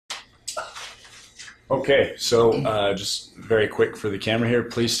Okay, so just very quick for the camera here,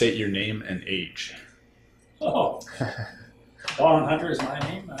 please state your name and age. Oh, Don Hunter is my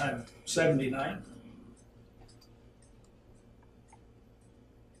name. I'm 79.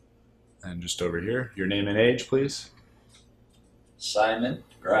 And just over here, your name and age, please. Simon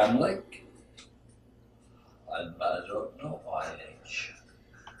Gramlich. I don't know my age.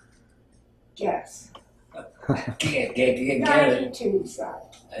 Yes. Get it. 92, son.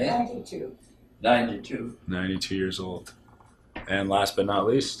 Eh? 92. 92. 92 years old. And last but not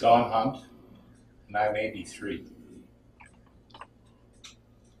least, Don Hunt, and I'm 83.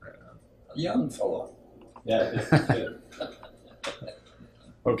 A young fellow. Yeah,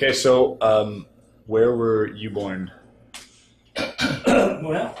 okay, so where were you born?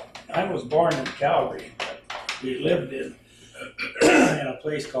 Well, I was born in Calgary. We lived in a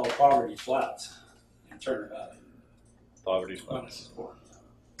place called Poverty Flats in Turner Valley. Poverty When I Flats. was born.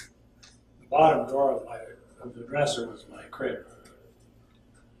 The bottom drawer of the dresser was my crib.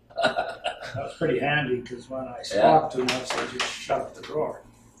 That was pretty handy because when I squawked too much, I just shut the drawer.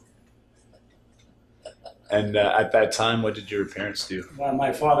 And at that time, what did your parents do? Well,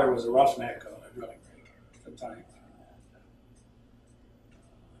 my father was a roughneck on a drilling rig at the time.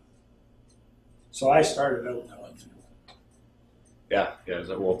 So I started out milling. Yeah,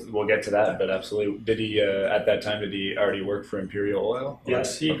 we'll get to that, but absolutely. Did he, at that time, did he already work for Imperial Oil?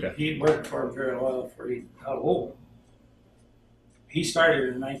 Yes, he worked for Imperial Oil he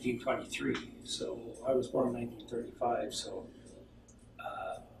started in 1923, so I was born in 1935, so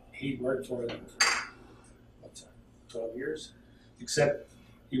he worked for them for, 12 years? Except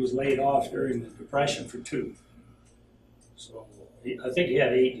he was laid off during the Depression for 2. So I think he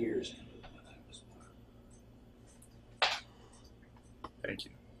had 8 years when I was born. Thank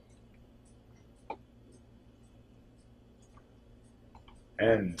you.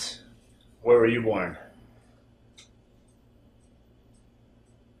 And where were you born?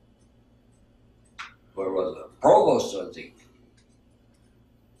 Where was it? Provost, I think.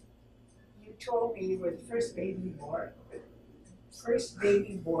 You told me you were the first baby born. First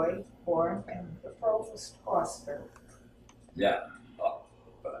baby boy born in the Provost Hospital. Yeah.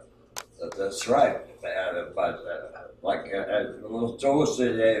 That's right. But like those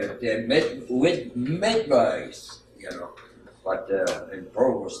they met with midwives, but in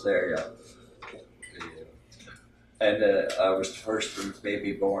Provost there, yeah. And I was the first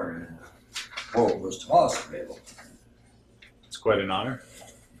baby born in Provost Hospital. It's quite an honor.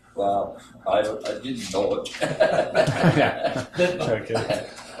 Well, I didn't know it. Yeah. Okay.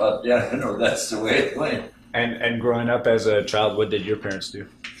 But yeah, that's the way it went. And growing up as a child, what did your parents do?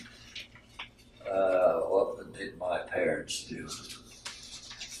 What did my parents do?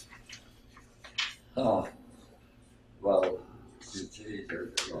 Oh, well,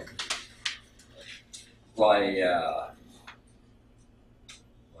 why,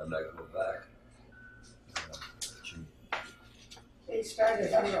 when I go back. They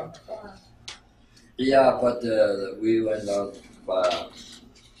started out on the farm. Yeah, but we went out, what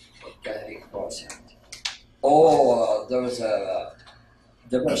the heck was it? Oh, there was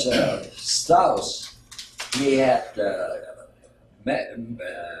a Strauss. He had and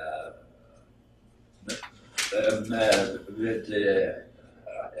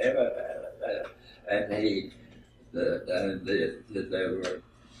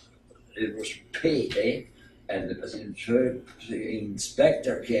it was paid, and the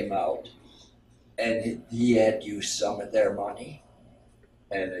inspector came out, and he had used some of their money,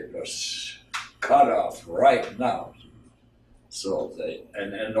 and it was cut off right now. So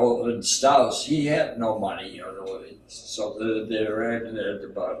and Strauss, he had no money, so they ran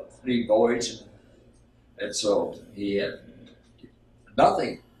about 3 boys, and so he had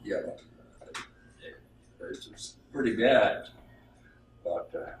nothing, It was pretty bad,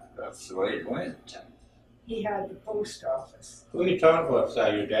 but that's the way it went. He had the post office. Who are you talking about? Is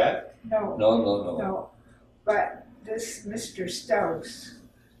that your dad? No. No. But this Mr. Strauss,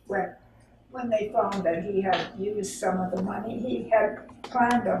 when they found that he had used some of the money, he had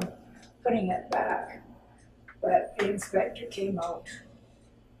planned on putting it back. But the inspector came out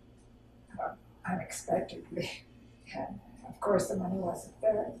unexpectedly. And of course the money wasn't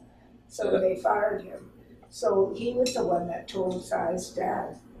there. So they fired him. So he was the one that told Si's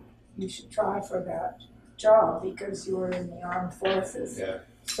dad, you should try for that job because you were in the armed forces. Yeah.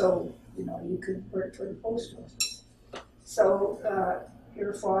 So, you could work for the post office. So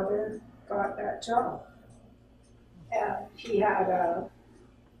your father got that job. And he had a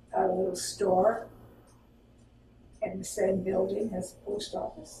little store in the same building as the post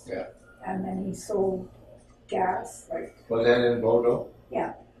office. Yeah. And then he sold gas, Was that in Bordeaux?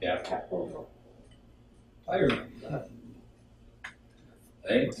 Yeah. Yeah. At Bodo. I remember that.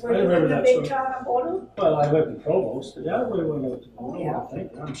 Hey? Were you in the big town of Bodo? Well, I lived in Provost, but yeah, we went out to Oh, Bodo, yeah. I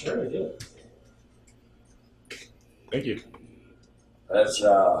think, I'm sure I did. Thank you. That's,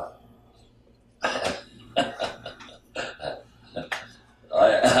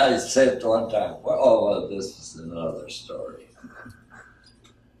 I said one time, well, this is another story.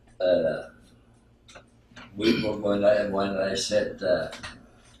 When I said,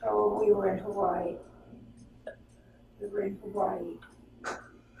 Oh, we were in Hawaii. We were in Hawaii.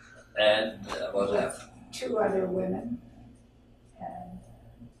 and what happened? Two other women. And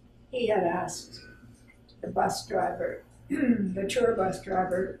he had asked the bus driver, the tour bus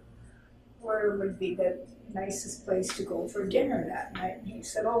driver, where would be the nicest place to go for dinner that night. And he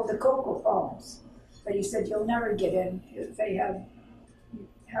said, oh, the Cocoa Palms. But he said, you'll never get in. You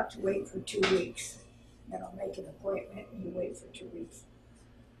have to wait for 2 weeks. You know, make an appointment and you wait for 2 weeks.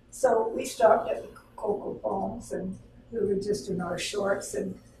 So we stopped at the Cocoa Palms and we were just in our shorts,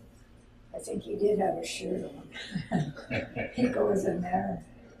 and I think he did have a shirt on. He goes in there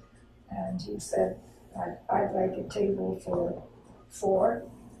and he said, I'd like a table for 4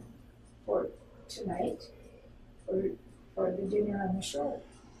 for tonight for the dinner on the shore.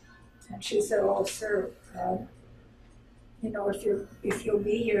 And she said, oh, sir, you know, if you'll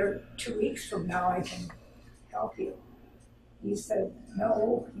be here 2 weeks from now, I can help you. He said,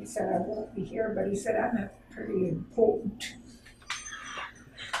 no. He said, I won't be here, but he said, I'm a pretty important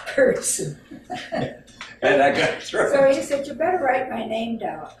person. And I got through. So he said, you better write my name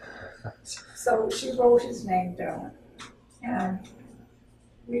down. So she wrote his name down. And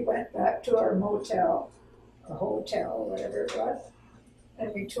we went back to our motel, or hotel, whatever it was.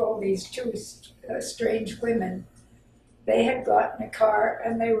 And we told these two strange women, they had gotten a car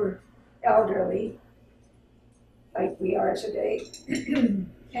and they were elderly, like we are today.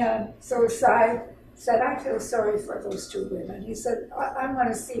 And so Cy said, I feel sorry for those two women. He said, I'm going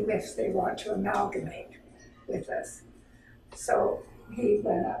to see if they want to amalgamate with us. So he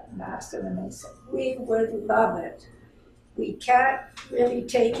went up and asked them, and they said, we would love it. We can't really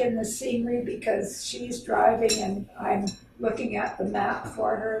take in the scenery because she's driving and I'm looking at the map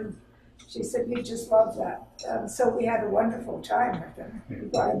for her. And she said, we just love that. So we had a wonderful time with them. We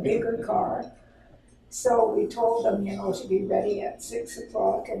got a bigger car. So we told them, you know, to be ready at 6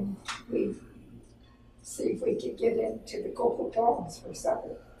 o'clock and we'd see if we could get into the Cocoa Palms for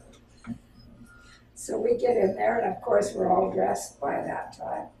supper. So we get in there, and of course we're all dressed by that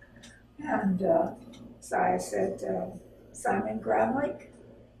time. And so I said, Simon Gramlich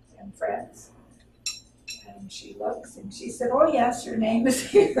and friends. And she looks and she said, oh yes, your name is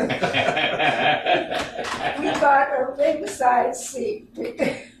here. We got a ringside seat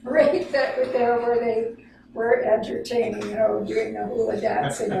right there where they were entertaining, you know, doing the hula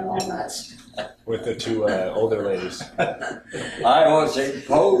dancing and all that stuff. With the two older ladies. I was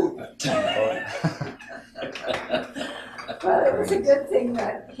imposed. Well, it was a good thing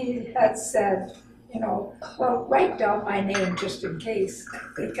that he had said, you know, well, write down my name just in case,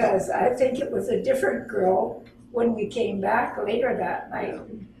 because I think it was a different girl when we came back later that night.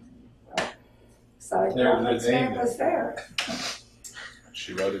 So I thought his name was there.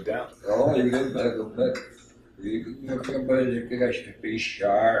 She wrote it down. Oh, you get back. You guys should be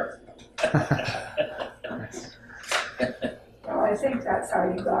sharp. Well, I think that's how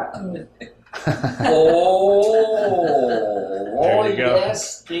you got me. Oh, There you go.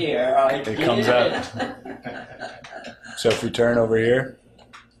 yes, dear. It comes out. So if we turn over here,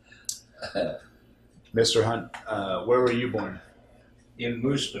 Mr. Hunt, where were you born? In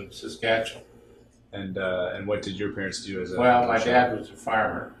Moosomin, Saskatchewan. And what did your parents do as a Well, my dad was a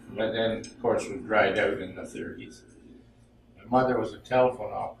farmer, but then, of course, was dried out in the 30s. My mother was a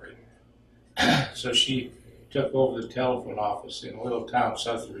telephone operator. So she took over the telephone office in a little town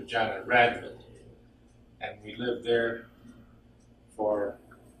south of Regina, Radford. And we lived there for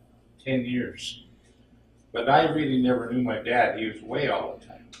 10 years. But I really never knew my dad. He was away all the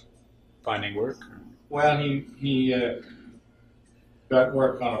time. finding work? Well, he got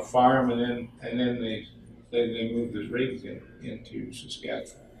work on a farm, and then they moved his rigs into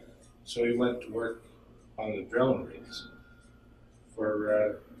Saskatchewan. So he went to work on the drilling rigs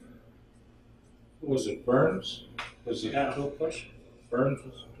for who was it? Burns? Was it Yeah, tool push. Burns?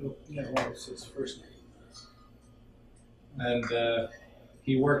 Was it tool? Yeah, what was his first name? And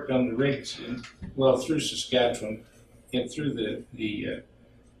he worked on the rigs through Saskatchewan and through the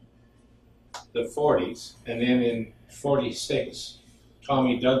 40s, and then in 46,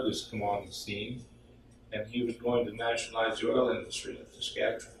 Tommy Douglas come on the scene, and he was going to nationalize the oil industry in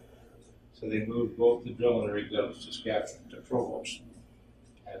Saskatchewan. So they moved both the drilling rigs out of Saskatchewan to Provost.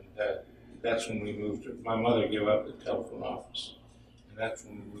 And that's when we moved. My mother gave up the telephone office, and that's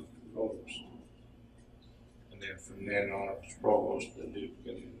when we moved to Provost. And then from then on, it was Provost to Leduc.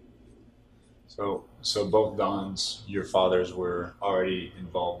 And So both Dons, your fathers, were already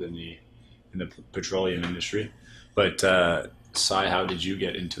involved in the petroleum industry, but Cy, how did you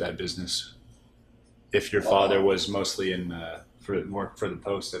get into that business? If your father was mostly in work for the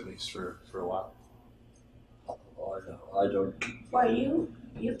post, at least for a while. I don't. Well,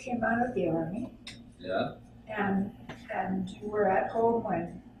 you came out of the army, Yeah. and you were at home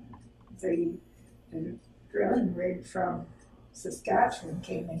when the drilling rig from Saskatchewan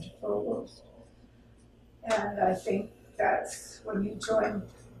came into Provost, and I think that's when you joined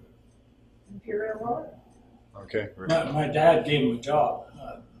Imperial Oil. Okay. My dad gave him a job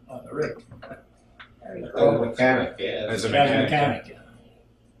on the rig. There you as go. a mechanic, yeah. As a As a mechanic. mechanic,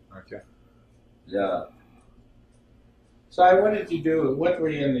 yeah. Okay. Yeah. So what did you do? What were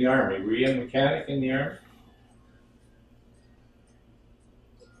you in the army? Were you a mechanic in the army?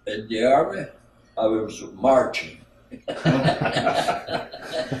 In the army, I was marching.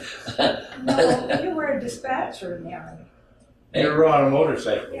 No, you were a dispatcher in the army. You were on a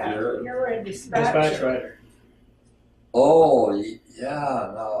motorcycle. Yeah, You you were- were a Dispatch dispatcher. rider. Oh,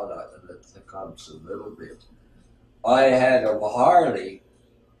 yeah, no, that comes a little bit. I had a Harley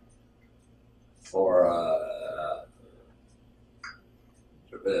for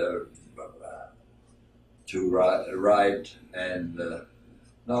to ride and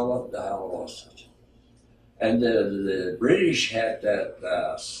no, what the hell was it? And the British had that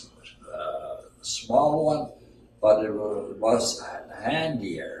small one, but it was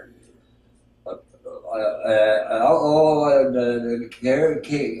handier.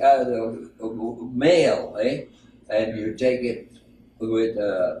 The mail, eh? And you take it with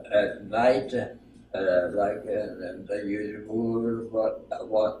at night, and then you move what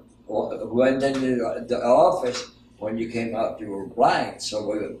went into the office. When you came out, you were blind. So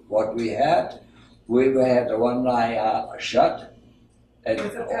what we had the one eye shut, and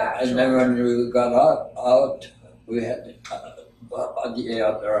With a patch then when we got out, we had the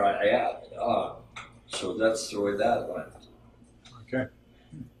other eye on. So that's the way that went. Okay.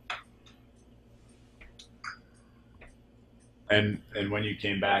 And when you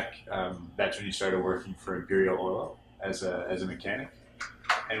came back, that's when you started working for Imperial Oil as a mechanic.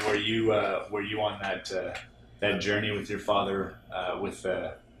 And were you on that journey with your father with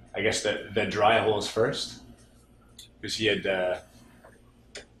I guess the dry holes first? Because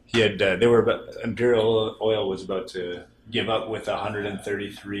Imperial Oil was about to give up with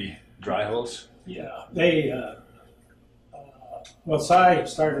 133 dry holes. Yeah, they, Cy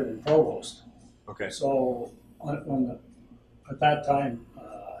started in Provost. Okay. So at that time,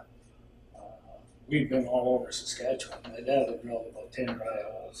 we'd been all over Saskatchewan. My dad had drilled about 10 dry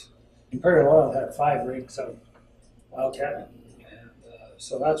holes. Imperial Oil had 5 rigs out Wildcat, and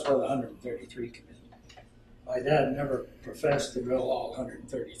so that's where the 133 came in. My dad never professed to drill all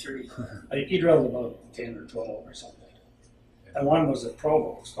 133. He drilled about 10 or 12 or something. And one was at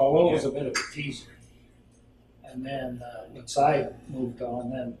Provost, although it was a bit of a teaser. And then when Cy moved on,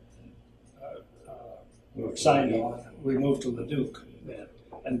 then signed on, we moved to Leduc then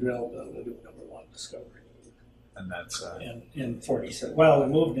and drilled the Leduc No.1 discovery. And that's In 46. Well, we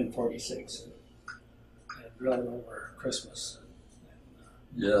moved in 46 and drilled over Christmas.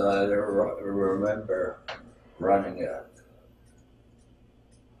 Yeah, I remember running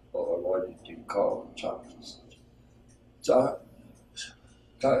what did you call them?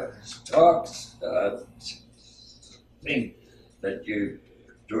 Talks thing that you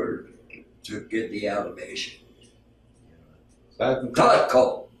do to get the elevation.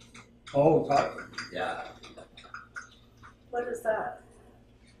 Cutco. Oh, God. Yeah. What is that?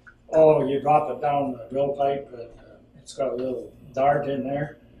 Oh, you drop it down the drill pipe, and it's got a little dart in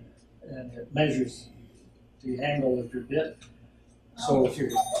there, and it measures the angle of your bit. So if you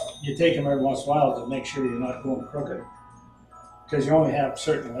take them every once in a while to make sure you're not going crooked, because you only have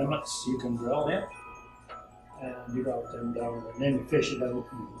certain limits you can drill in, and you drop them down, and then you fish it out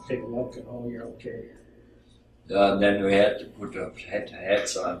and take a look, and oh, you're okay. And then we had to put the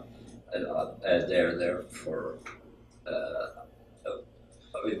heads on there for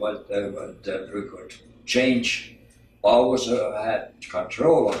we could change. Always had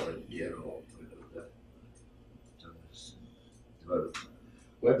control over it,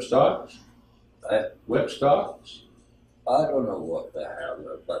 Whip stocks? Whip stocks? I don't know what the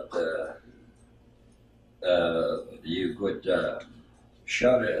hell, but you could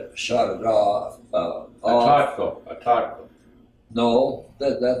shut it off. A Totco. No,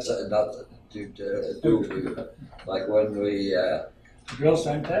 that's nothing to do. Like when we Drill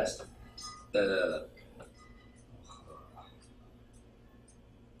string test?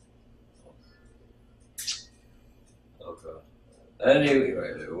 Okay.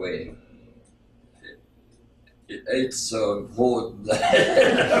 Anyway, it's so important.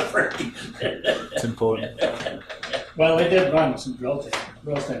 It's important. Well, they did run some drill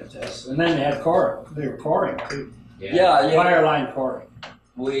stem tests, and then they had core. They were coring too. Yeah, Wire line coring.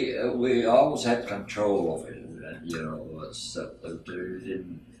 we always had control of it, and so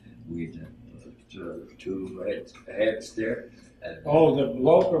we did two heads there, and Oh, the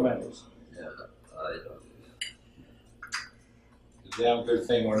low preventers. yeah, Damn good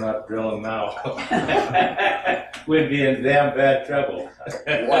thing we're not drilling now. We'd be in damn bad trouble.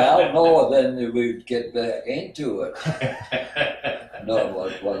 well, no, then we'd get back into it. No,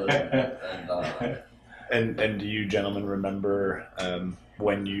 what was it? And do you gentlemen remember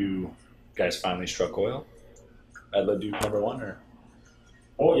when you guys finally struck oil at Leduc No.1, or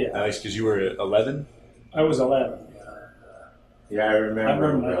Oh yeah, because you were 11? I was 11. Yeah, I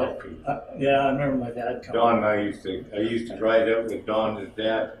remember well. I remember my dad coming. Don, I used to ride out with Don's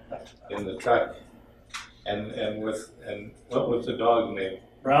dad in the truck, and what was the dog's name?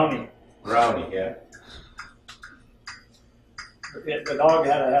 Brownie. Brownie, yeah. The dog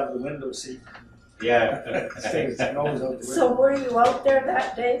had to have the window seat. Yeah. Stick his nose out the So window. were you out there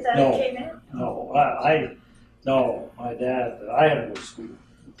that day that No. it came in? No, my dad. I had to go to school.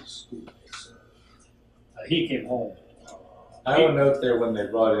 So, he came home. I went out there when they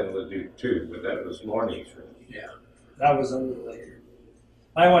brought in Leduc too, but that was mornings for me. Yeah, that was a little later.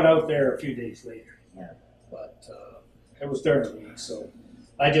 I went out there a few days later. Yeah. But it was during the week, so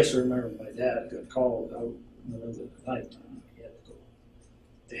I just remember my dad got called out in the middle of the night. He had to go.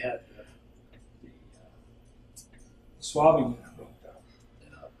 They had the swabbing unit broke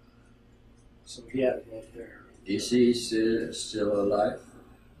down. So he had to go up there Is he still alive?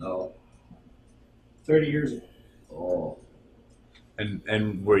 No. 30 years ago. Oh,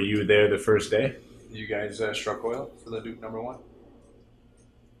 And were you there the first day you guys struck oil for Leduc No.1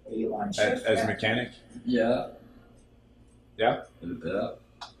 Were you on shift? as then? mechanic? yeah. Yeah. Yeah.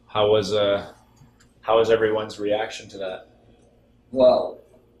 How was everyone's reaction to that? Well,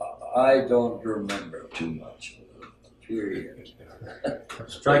 I don't remember too much of the period.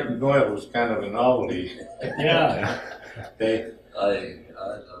 Striking oil was kind of a novelty. Yeah, I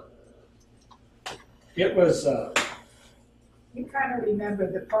it was. You kind of remember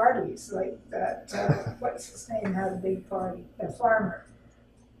the parties, like that, what's his name had a big party, the farmer.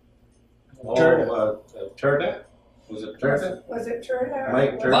 Turda? Was it Turda? Was it Turner? or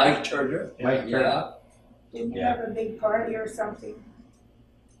Mike was- Turner. Mike Turner. Mike Turner. Yeah. Didn't you Yeah. have a big party or something?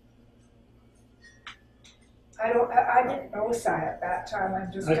 I didn't know Si at that time,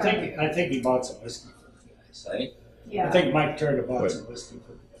 I'm just I kind of, think he bought some whiskey for the guys. Right? yeah. I think Mike Turner bought What? some whiskey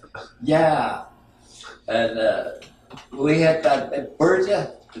for the guys. Yeah. And we had that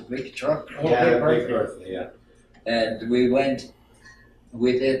Alberta, the big truck, Oh, Yeah, big big party. birthday, yeah. and we went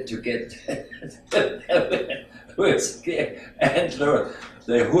with it to get whiskey, and the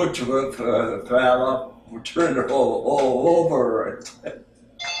hood fell up, turned all over it.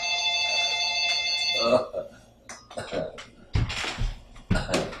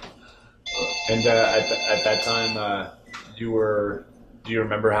 And at that time, you were. Do you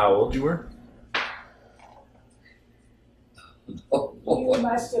remember how old you were? You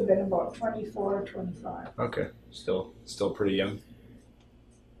must have been about 24 or 25. Okay, still pretty young.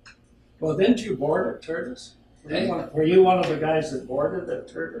 Well, didn't you board at Turtis? Were you one of the guys that boarded at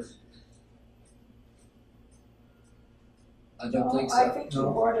Turtis? I don't think I so. think you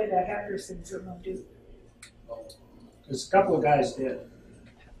No. boarded at Henderson's in Leduc. Because a couple of guys did.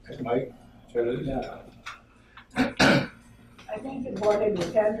 Mike Turda? Yeah. I think you boarded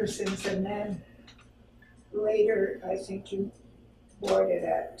with Henderson's, and then later, I think you boarded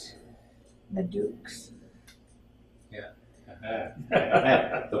at Leduc's.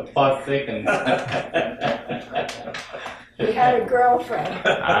 The plot thickens. He had a girlfriend,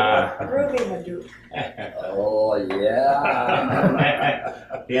 Ah. Ruby Leduc. Oh,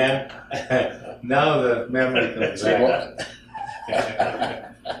 yeah. Yeah. Now the memory comes back.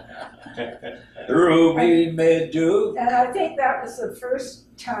 Ruby may do. And I think that was the first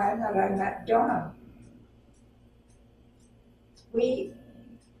time that I met Don. We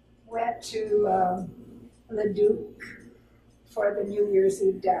went to Leduc for the New Year's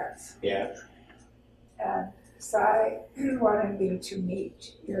Eve dance. Yeah. And Si wanted me to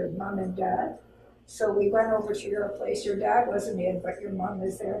meet your mom and dad. So we went over to your place. Your dad wasn't in, but your mom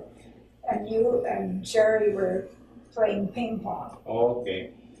was there. And you and Jerry were playing ping pong.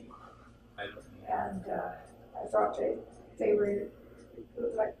 Okay. And I thought they were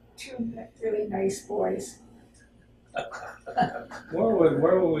like two really nice boys. Where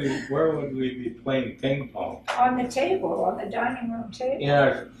would we be playing ping pong? On the table, on the dining room table. In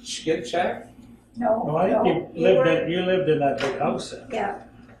our skid shack? No, No, I think you lived in that big house then. Yeah,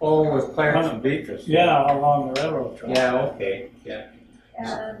 Oh, with Clarence and Beatrice. Yeah, along the railroad track. Yeah, okay, yeah.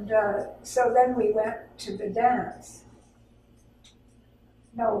 and so then we went to the dance.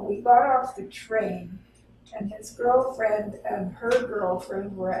 No, we got off the train, and his girlfriend and her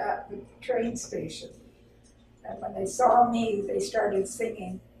girlfriend were at the train station. And when they saw me, they started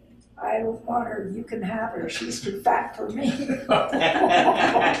singing, "I don't want her, you can have her, she's too fat for me." Well,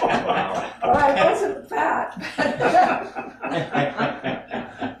 I wasn't fat,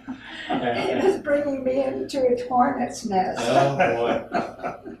 but it was bringing me into a hornet's nest. Oh, boy.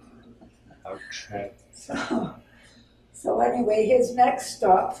 Okay. So anyway, his next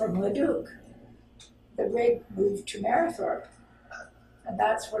stop from Leduc, the rig moved to Marathon, and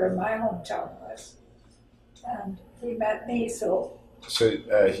that's where my hometown was. And he met me, so So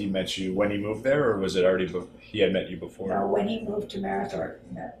he met you when he moved there, or was it already? He had met you before. you know, when he moved to Marathon,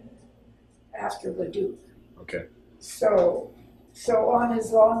 he met me after Leduc. Okay. So on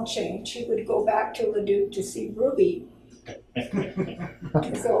his long change, he would go back to Leduc to see Ruby,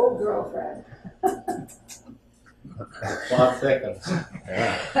 his old girlfriend. Plot thickens.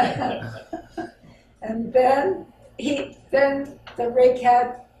 Yeah. And then the rig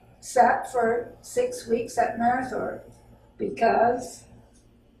had sat for 6 weeks at Marathon because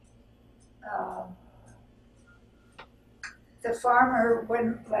the farmer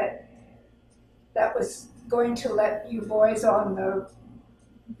wouldn't that was going to let you boys on the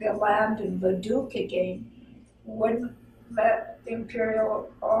land in Leduc again, wouldn't let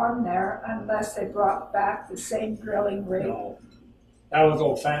Imperial on there unless they brought back the same drilling rig. No, that was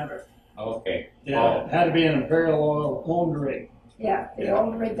old Fander. Okay. Yeah, it had to be an Imperial Oil owned rig. Yeah, the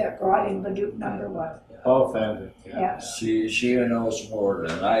old rig that brought in Leduc No.1. Oh, Fander. Yeah. She knows more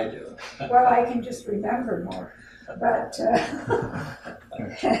than I do. Well, I can just remember more. But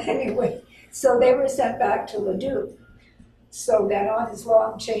anyway, so they were sent back to Leduc. So then on his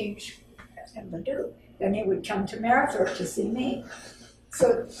long change in Leduc, then he would come to Marathon to see me.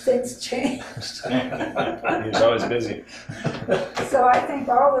 So things changed. He was always busy. So I think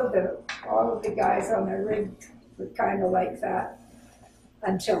all of the guys on the rig were kind of like that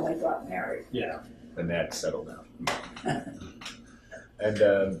until they got married. Yeah. And they had to settle down.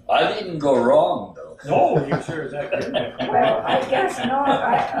 And I didn't go wrong though. No, you sure as heck didn't. Well, I guess not.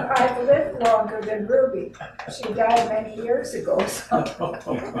 I've lived longer than Ruby. She died many years ago. So.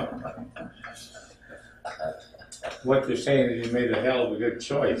 What you're saying is you made a hell of a good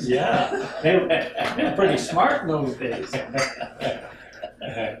choice. Yeah, they were pretty smart in those days.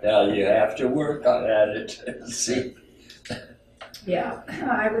 Now you have to work on it. See, Yeah,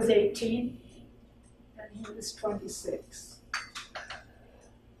 I was 18 and he was 26.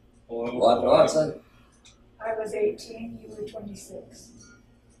 what's it? I was 18, you were 26.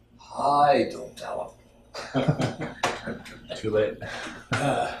 Hi, don't tell too late.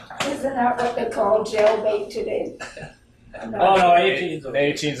 Isn't that what they call jailbait today? Oh no, 18's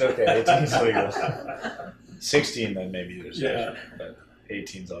okay. 18's okay. 18's legal. 16 then maybe there's Yeah. but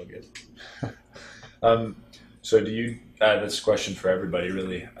 18's all good. So do you? That's a question for everybody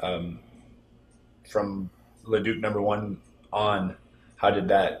really. From Leduc No.1 on, how did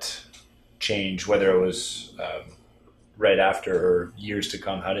that change? Whether it was right after or years to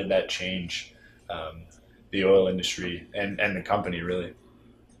come, how did that change the oil industry and the company really?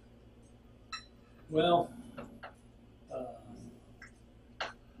 Well,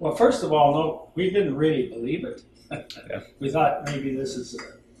 first of all, no, we didn't really believe it. Yeah. We thought maybe this is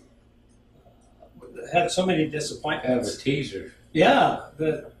had so many Have disappointments. a teaser. Yeah,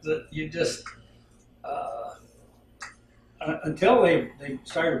 that you just until they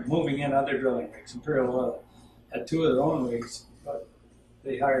started moving in other drilling rigs. Imperial Oil had 2 of their own rigs, but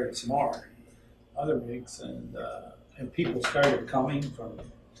they hired some more other rigs, and people started coming from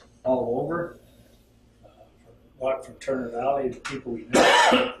all over. A lot from Turner Valley, the people we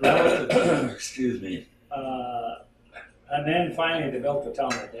knew, relatives. Excuse me. And then finally they built the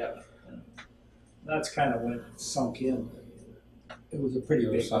town of Devon. That's kind of when it sunk in. It was a pretty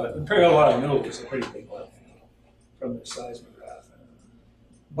big lift. Imperial Oil knew it was a pretty big lift from the seismograph.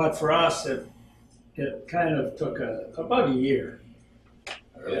 But for us, it kind of took about a year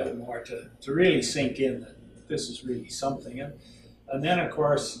or a little more to really sink in that this is really something. And then, of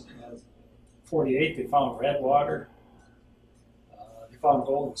course, in 48, they found red water. They found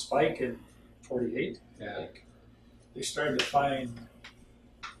Golden Spike in 48. Yeah. They started to find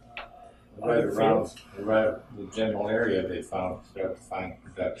right around the general area they started to find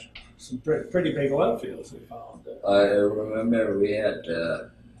production. Some pretty big oil fields we found. I remember we had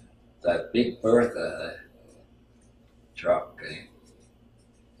that big Bertha truck,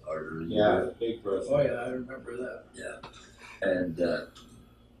 or Yeah, big birth. Oh yeah, I remember that. and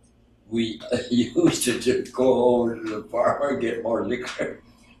we used to just go over to the farm and get more liquor,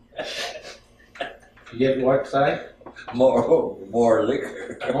 You get what side? more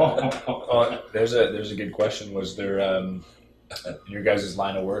liquor. Oh, there's a good question. Was there in your guys'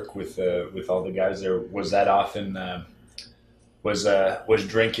 line of work with all the guys there? Was that often was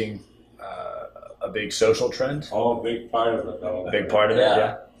drinking a big social trend? Oh, a big part of it, though. A big part of it,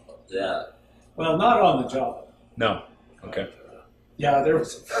 yeah. Yeah. Well, not on the job. No. Okay. Yeah, there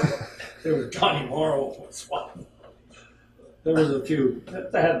was Johnny Morrow was one. There was a few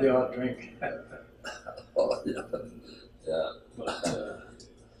that had the odd drink, Oh, yeah. Yeah. but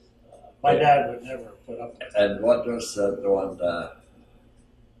my dad would never put up with it. And what was the one that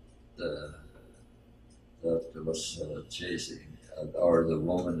was chasing, or the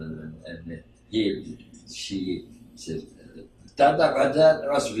woman, and she said, that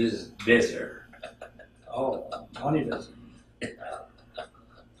was visitor. Oh, Johnny doesn't.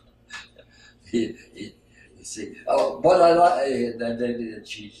 He said, oh, what I like, and then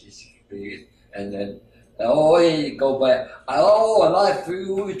she and then, oh, he go back, oh, and I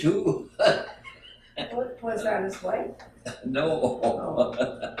feel you too. Was that his wife? No.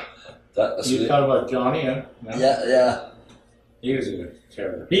 That was You talking about Johnny, huh? No? yeah. He was a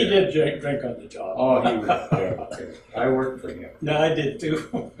terrible. He did drink on the job. Oh, he was terrible. I worked for him. Yeah, I did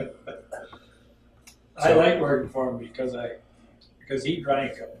too. I like working for him because he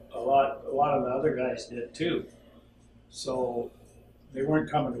drank a lot. A lot of the other guys did too. So they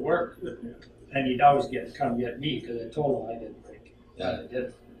weren't coming to work, and he'd always come get me because I told him I didn't drink. Yeah. I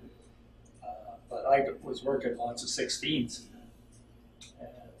did. But I was working lots of 16s, and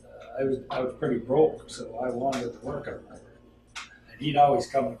I was pretty broke, so I wanted to work on it. And he'd always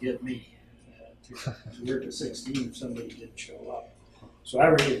come and get me to work at 16 if somebody didn't show up. So I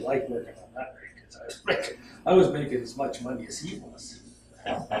really liked working on that rig because I was making as much money as he was.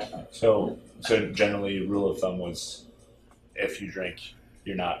 So generally, rule of thumb was, if you drink,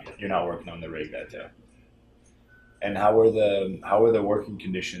 you're not working on the rig that day. And how were the working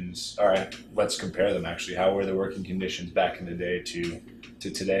conditions? All right, let's compare them. Actually, how were the working conditions back in the day to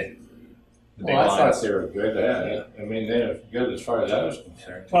today? The big Well, I lines. thought they were good. I mean, they were good as far as I was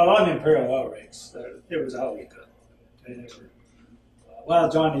concerned. Well, on the Imperial Oil rigs, it was always good. They never, well,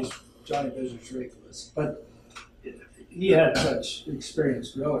 Johnny Business rig was, but he had such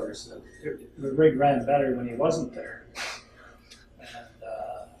experienced drillers that the rig ran better when he wasn't there. And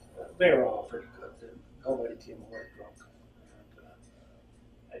they were all pretty good. Nobody came to work drunk.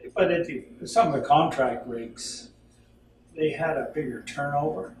 But some of the contract rigs, they had a bigger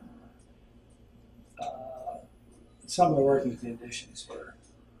turnover. Some of the working conditions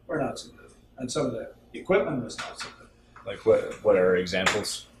were not so good, and some of the equipment was not so good. Like what are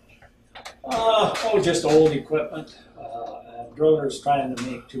examples? Just old equipment. And drillers trying to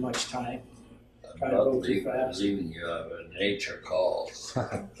make too much time, trying to go too fast. Leaving nature calls.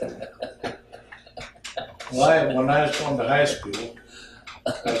 Well, when I was going to high school,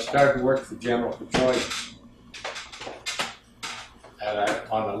 I started to work for General Petroleum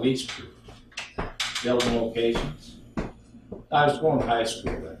on a lease crew, building locations. I was going to high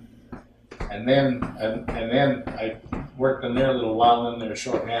school then, and then I worked in there a little while, and then they were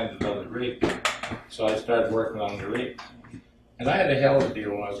short-handed on the rig, so I started working on the rig. And I had a hell of a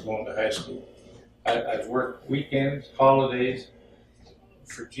deal when I was going to high school. I worked weekends, holidays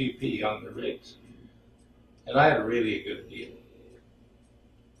for GP on the rigs. And I had a really good deal.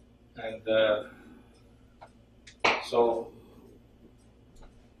 And so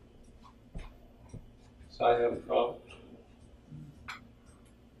I have a problem.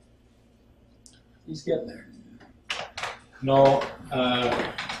 He's getting there. No,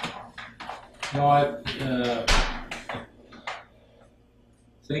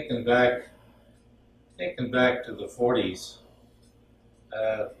 thinking back to the 40s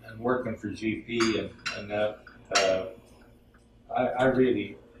and working for GP and that, I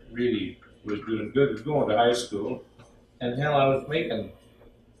really was doing good. I was going to high school, and hell, I was making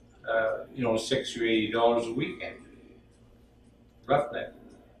 $60 or $80 a weekend, roughneck.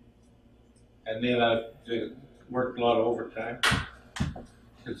 And then I worked a lot of overtime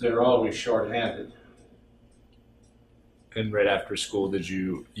because they were always short-handed. And right after school, did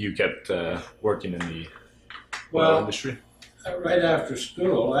you kept working in the oil Well, industry? right after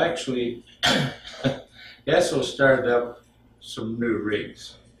school, actually, Esso started up some new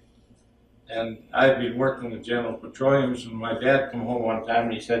rigs. And I'd been working with General Petroleum, and my dad come home one time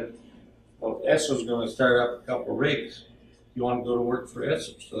and he said, well, Esso's going to start up a couple rigs. You want to go to work for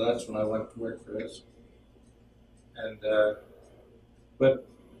Esso? So that's when I went to work for Esso. And, but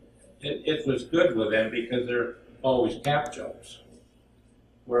it was good with them because they're always camp jobs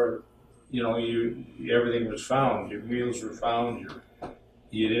where, you know, everything was found. Your meals were found.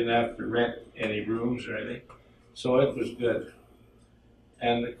 You didn't have to rent any rooms or anything. So it was good.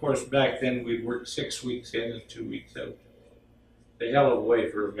 And of course, back then we'd work 6 weeks in and 2 weeks out. A hell of a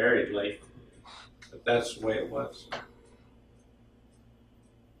way for a married life, but that's the way it was.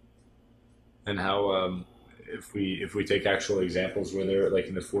 And how, if we take actual examples, were there, like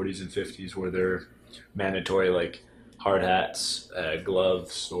in the 40s and 50s, were there mandatory like hard hats,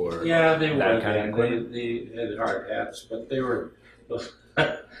 gloves, or Yeah, they that were. kind of equipment? They had hard hats, but they were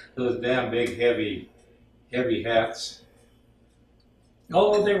those damn big, heavy hats.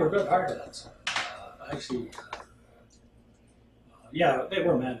 Oh, they were good hard hats. Actually, yeah, they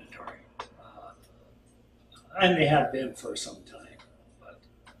were mandatory. And they had been for some time. But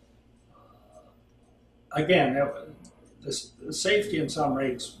again, the safety in some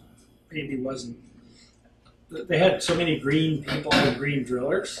rigs maybe wasn't. They had so many green people and green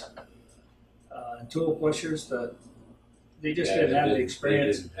drillers and tool pushers that they just didn't have the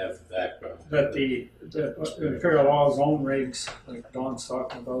experience. They didn't have the background. That the Imperial Oil's own rigs, like Don's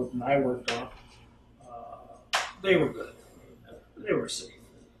talking about, and I worked on, they were good. They were safe.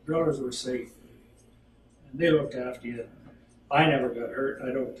 Drillers were safe, and they looked after you. I never got hurt.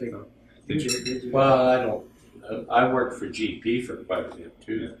 I don't think. Did you? Well, I don't. I worked for GP for quite a bit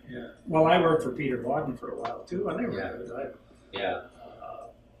too. Yeah. Well, I worked for Peter Bodden for a while too, and they were Yeah. good. Yeah.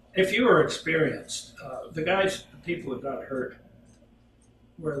 If you were experienced, the people that got hurt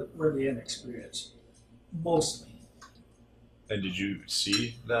were the inexperienced, mostly. And did you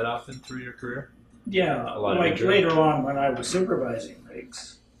see that often through your career? Yeah, A lot of like injury? later on when I was supervising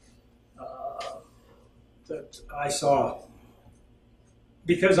rigs, that I saw,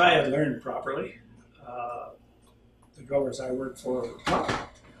 because I had learned properly, the growers I worked for were taught me.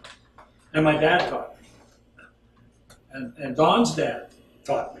 And my dad taught me. And Don's dad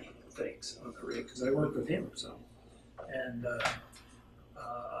taught me things on the rig because I worked with him some. And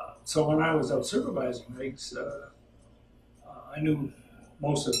so when I was out supervising rigs, I knew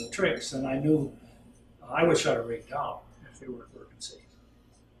most of the tricks, and I knew I would shut a rig down if they weren't working safe.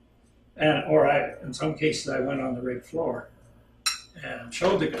 In some cases, I went on the rig floor and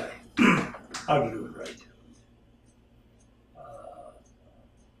showed the guy how to do it right.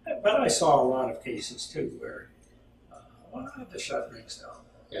 But I saw a lot of cases too where I had to shut rigs down.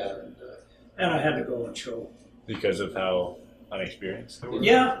 Yeah. And I had to go and show. Because of how unexperienced they were?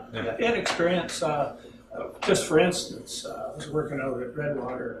 Yeah, Yeah. inexperience. Just for instance, I was working out at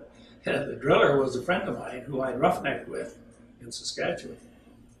Redwater, and the driller was a friend of mine who I'd roughnecked with in Saskatchewan,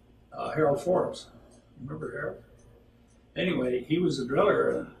 Harold Forbes. Remember Harold? Anyway, he was a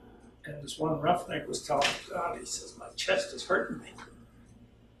driller, and this one roughneck was telling me, God, he says, my chest is hurting me.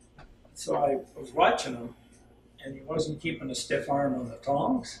 So I was watching him, and he wasn't keeping a stiff arm on the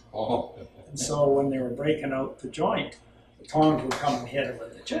tongs. Oh. And so when they were breaking out the joint, the tongs would come and hit him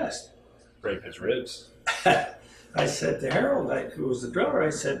in the chest. Break his ribs. I said to Harold, who was the driller, I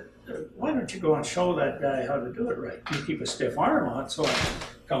said, why don't you go and show that guy how to do it right? You keep a stiff arm on so it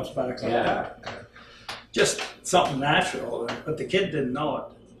comes back like that. Just something natural, but the kid didn't know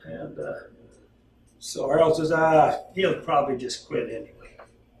it. And so Harold says, he'll probably just quit anyway.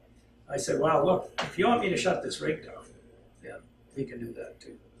 I said, well, look, if you want me to shut this rig down, yeah, we can do that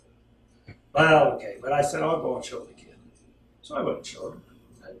too. Well, okay, but I said, I'll go and show the kid. So I went and showed him.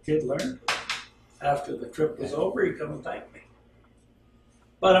 That kid learned. After the trip was over, he come and thank me.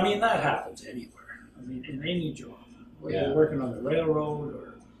 But I mean, that happens anywhere. I mean, in any job, whether you're working on the railroad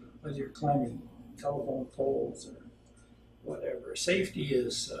or whether you're climbing telephone poles or whatever. Safety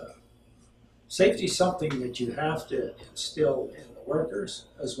is something that you have to instill in the workers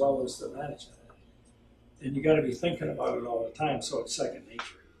as well as the management. And you got to be thinking about it all the time, so it's second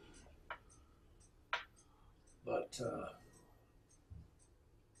nature. But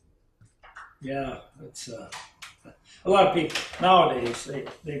yeah, it's a lot of people nowadays.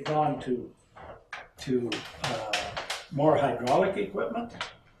 They've gone to more hydraulic equipment.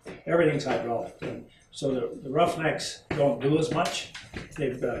 Everything's hydraulic, and so the roughnecks don't do as much.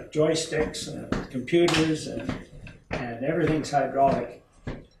 They've got joysticks and computers and everything's hydraulic,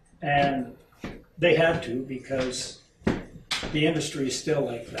 and they had to because the industry is still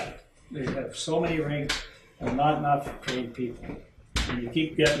like that. They have so many rigs and not enough trained people. And you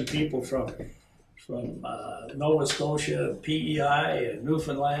keep getting people from from Nova Scotia, PEI, and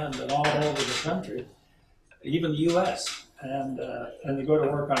Newfoundland, and all over the country, even the U.S. And they go to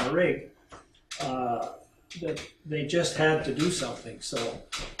work on a rig. They just had to do something. So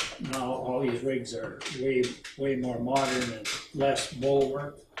now all these rigs are way more modern and less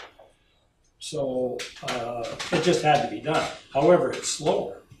bulwark. So it just had to be done. However, it's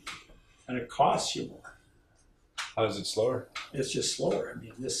slower, and it costs you more. How is it slower? It's just slower. I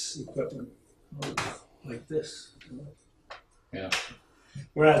mean, this equipment moves like this. Yeah.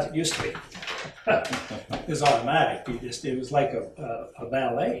 Whereas it used to be, it was automatic. It was like a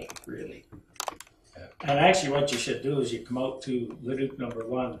ballet, really. Yeah. And actually, what you should do is you come out to Leduc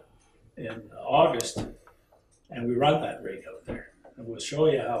No.1 in August, and we run that rig out there. And we'll show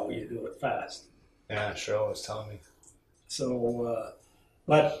you how you do it fast. Yeah, Cheryl was telling me. So,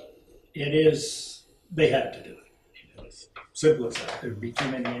 but it is, they had to do it. It was simple as that. There'd be too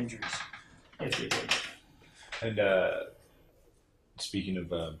many injuries if they didn't. And speaking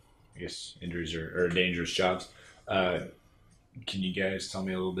of, I guess, injuries or dangerous jobs, can you guys tell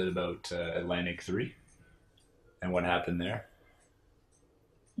me a little bit about Atlantic 3 and what happened there?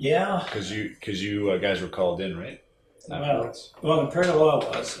 Yeah. Because you guys were called in, right? Well, the parallel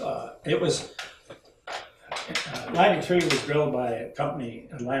was, it was, Atlantic 3 was drilled by a company,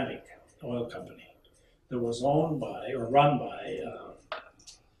 Atlantic Oil Company, that was owned by, or run by,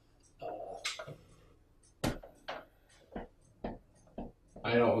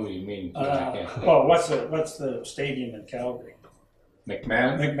 I know who you mean. But I can't. well, what's the stadium in Calgary?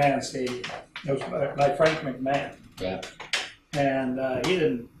 McMahon? McMahon Stadium. It was by Frank McMahon. Yeah. And he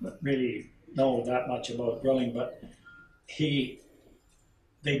didn't really know that much about drilling, but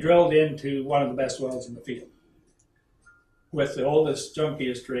they drilled into one of the best wells in the field with the oldest,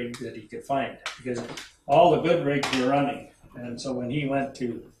 junkiest rig that he could find, because all the good rigs were running. And so when he went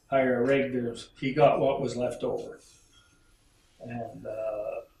to hire a rig, he got what was left over. And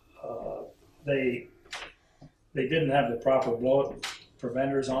they didn't have the proper blowout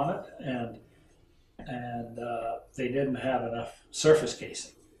preventers on it, and they didn't have enough surface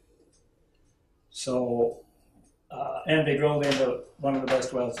casing. So, and they drilled into one of the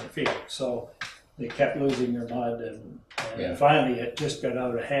best wells in the field. So they kept losing their mud, and Yeah. finally it just got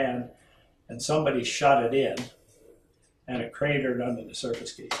out of hand, and somebody shut it in, and it cratered under the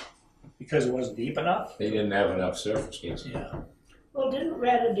surface casing because it wasn't deep enough. They didn't have enough surface casing. Yeah. Well, didn't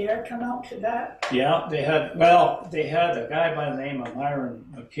Red Adair come out to that? Yeah, they had a guy by the name of Myron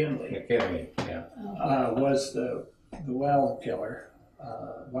McKinley, McKinley, yeah. was the well killer,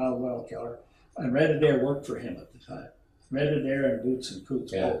 wild well killer, and Red Adair worked for him at the time. Red Adair and Boots and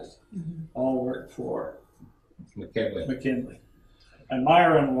Coots Yeah. both all worked for McKinley, McKinley, and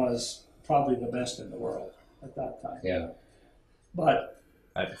Myron was probably the best in the world at that time. yeah. But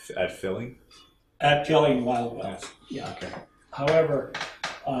At filling? at killing wild wells, yeah. Okay. However,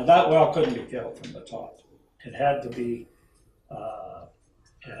 that well couldn't be killed from the top. It had to be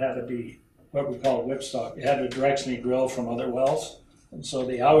what we call whipstock. It had to directionally drill from other wells, and so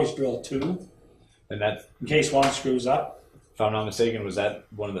they always drill two And that, in case one screws up. if I'm not mistaken, was that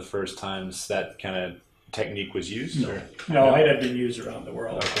one of the first times that kind of technique was used? Or? No, it had been used around the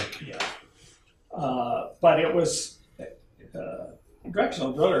world. Okay. Yeah, but it was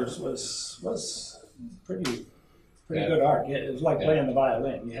directional drillers was pretty Yeah. good art. It was like Yeah. playing the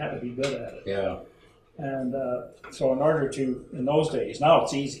violin. You had to be good at it. Yeah, And so in order to, in those days, now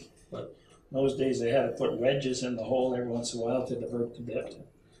it's easy, but in those days they had to put wedges in the hole every once in a while to divert the bit.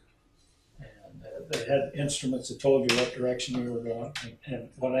 And they had instruments that told you what direction you were going and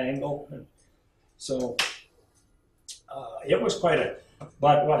what angle. And so it was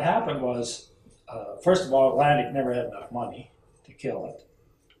but what happened was, first of all, Atlantic never had enough money to kill it.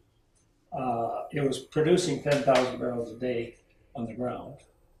 It was producing 10,000 barrels a day on the ground.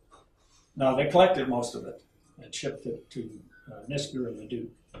 Now, they collected most of it and shipped it to Nisker and Leduc.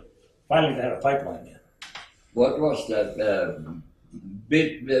 Finally, they had a pipeline in. What was that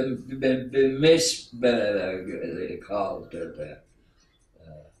miss called?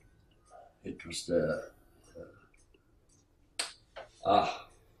 It was the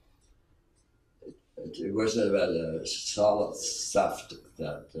it was a solid stuff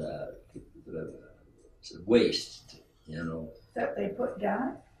that waste, you know. That they put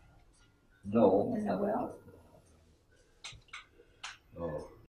down No, in the well? no.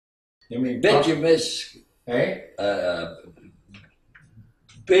 you mean Bitumus, Hey,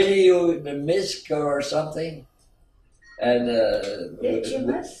 bitumus or something, and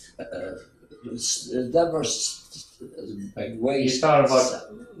Bitumus? that was you waste. thought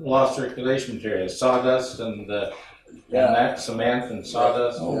about lost circulation material, sawdust and And that cement and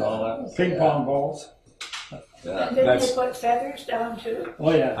sawdust and all that. Ping pong balls. Yeah. And did That's- they put feathers down too?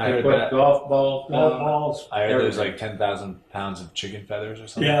 Oh yeah. I They heard put that. golf balls Golf down. balls. I heard there's like 10,000 pounds of chicken feathers or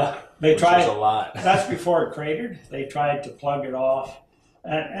something. Yeah, they which tried. is a lot. That's before it cratered. They tried to plug it off,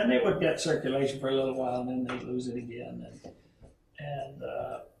 and they would get circulation for a little while, and then they'd lose it again. And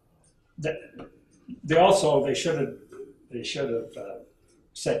they should have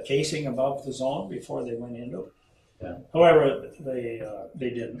set casing above the zone before they went into it. Yeah. However, they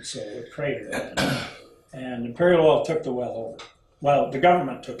didn't, so it cratered, and Imperial Oil took the well over. Well, the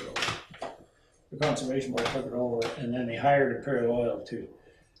government took it over. The conservation board took it over, and then they hired Imperial Oil to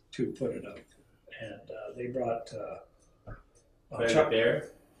put it out. And they brought Right there.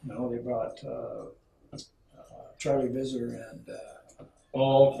 no, they brought Charlie Visser and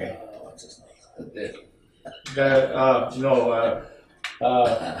Oh, okay. what's his name?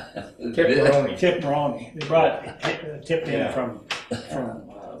 Tip Maroney. Tip Maroney. They brought Tip in Yeah. from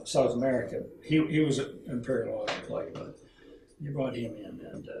South America. He was an Imperial Oil employee, but they brought him in,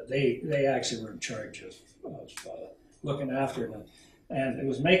 and they actually were in charge of looking after it. And it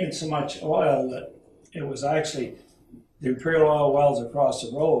was making so much oil that it was actually the Imperial Oil wells across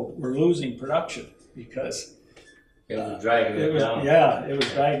the road were losing production because It was dragging it it was down. it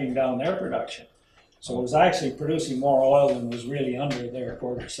was dragging down their production. So it was actually producing more oil than was really under their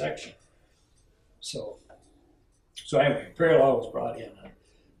quarter section. So anyway, Imperial Oil was brought in, and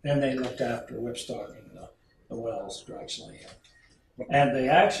then they looked after whipstocking the wells directionally. And they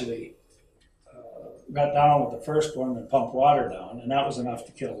actually got down with the first one and pumped water down, and that was enough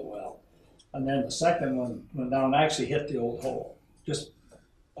to kill the well. And then the second one went down and actually hit the old hole, just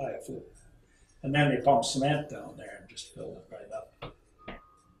by a fluke. And then they pumped cement down there and just filled it right up.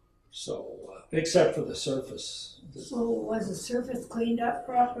 So, except for the surface. So was the surface cleaned up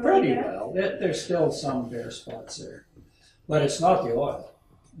properly? Pretty then? well. There's still some bare spots there. But it's not the oil.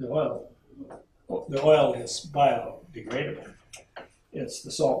 The oil is biodegradable. It's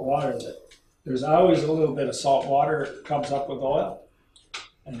the salt water that, there's always a little bit of salt water that comes up with oil.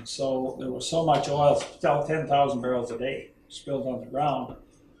 And so there was so much oil, still 10,000 barrels a day spilled on the ground,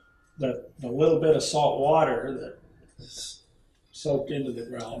 that the little bit of salt water that soaked into the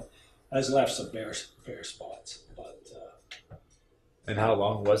ground has left some bare spots. But And how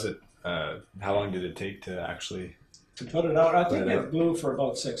long was it? How long did it take to actually? to put it out, I think Right. it blew for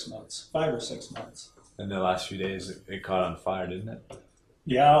about 6 months, 5 or 6 months. In the last few days, it caught on fire, didn't it?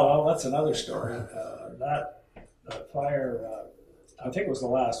 Yeah, well, that's another story. That fire, I think it was the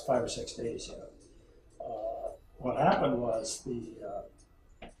last 5 or 6 days. What happened was the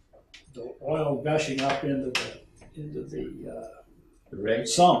oil gushing up into the Rig.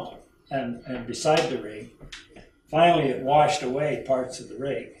 sump and beside the rig. Finally, it washed away parts of the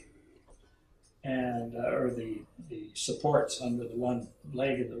rig and or the supports under the one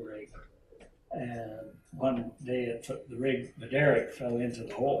leg of the rig. And one day the derrick fell into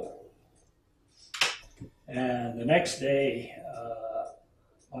the hole. And the next day,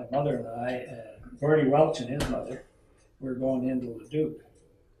 my mother and I, and Gordy Welch and his mother, were going into Leduc.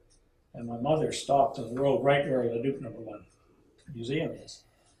 And my mother stopped on the road right where Leduc No.1 museum is,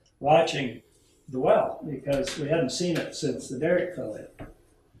 watching the well, because we hadn't seen it since the derrick fell in.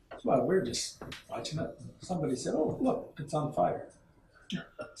 Well, we're just watching it. Somebody said, "Oh, look, it's on fire."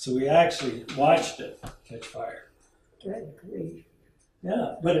 So we actually watched it catch fire. Good grief.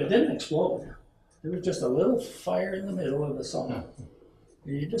 Yeah, but it didn't explode. There was just a little fire in the middle of the sump.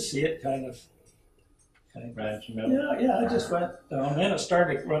 You just see it kind of. Branch milk. Yeah, it just went down. Then it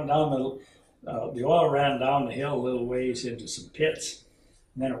started to run down the oil ran down the hill a little ways into some pits.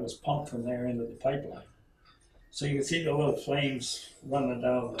 And then it was pumped from there into the pipeline. So you can see the little flames running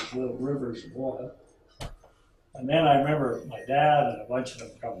down those little rivers of oil. And then I remember my dad and a bunch of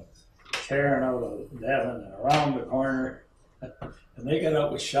them come tearing out of Devon and around the corner. And they got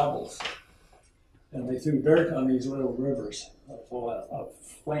out with shovels. And they threw dirt on these little rivers of oil, of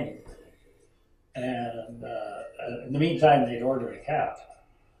flame. And in the meantime, they'd ordered a cap.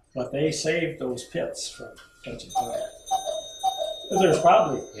 But they saved those pits from catching fire. But there's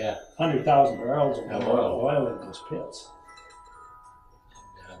probably 100,000 barrels of oil in those pits.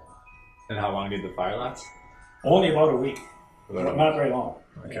 And how long did the fire last? Only about a week. About a Not very long.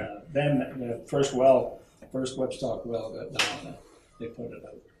 Okay. Then the first whipstock well got down and they put it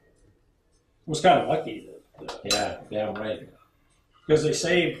out. It was kind of lucky that Yeah, right. because they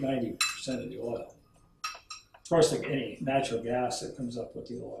saved 90% of the oil. Of course, any natural gas that comes up with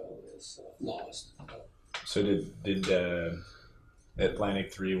the oil is lost. So did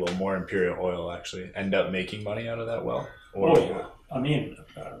Atlantic 3, well, more Imperial Oil actually end up making money out of that well? Or Oh yeah, I mean,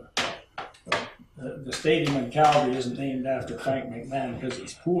 the stadium in Calgary isn't named after Frank McMahon because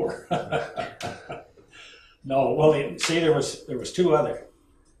he's poor. No, well, see, there was two other.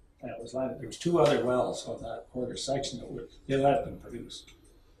 There was two other wells on that quarter section that they let them produce,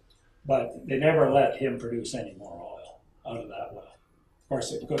 but they never let him produce any more oil out of that well. Of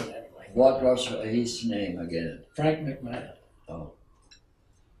course, they couldn't anyway. What was his name again? Frank McMahon. Oh.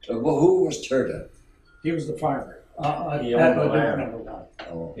 Well, who was Turda? He was the farmer. He owned the Leduc land. No.1.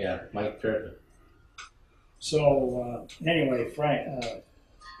 Oh. Yeah, Mike Turner. So anyway, Frank,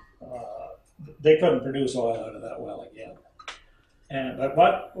 they couldn't produce oil out of that well again. And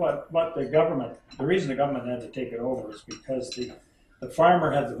but what the government, the reason the government had to take it over is because the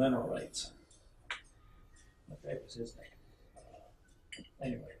farmer had the mineral rights. Okay, was his name.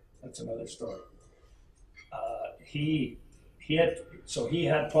 Anyway, that's another story. He had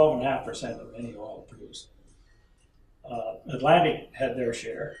 12.5% of any oil produced. Atlantic had their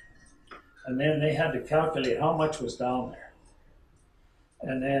share, and then they had to calculate how much was down there,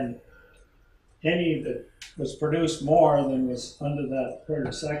 and then any that was produced more than was under that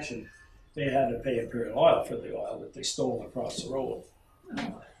quarter section, they had to pay Imperial Oil for the oil that they stole across the road.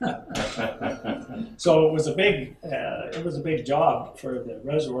 So it was a big job for the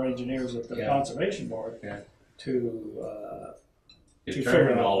reservoir engineers at the Conservation Board to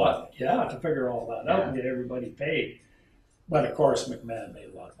figure all that. Yeah, to figure all that out and get everybody paid. But of course, McMahon made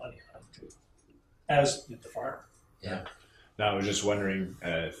a lot of money on it too, as did the farmer. Yeah. Now I was just wondering,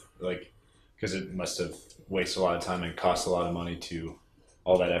 because it must have wasted a lot of time and cost a lot of money to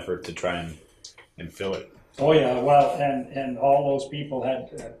all that effort to try and fill it. Oh yeah, well, and all those people had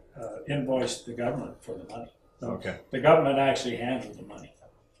invoiced the government for the money. Okay. The government actually handled the money,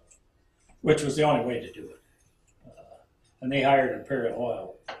 which was the only way to do it. And they hired Imperial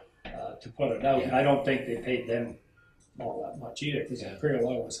Oil to put it out. And I don't think they paid them all that much either, because Imperial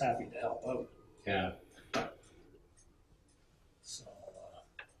Oil was happy to help out. Yeah. So,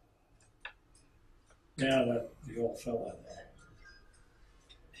 the old fella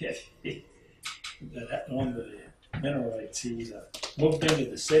that owned the mineral rights, he moved into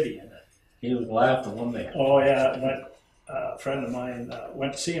the city. And He was laughing one day. oh yeah, but a friend of mine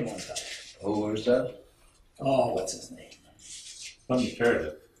went to see him one time. Who was that? Oh, what's his name? Mike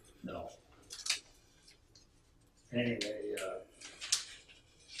Turner. No. Anyway,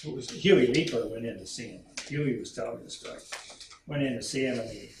 it was Huey Leeper went in to see him. Huey was telling the story. Went in to see him, and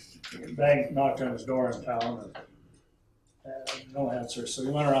he knocked on his door in town, and no answer. So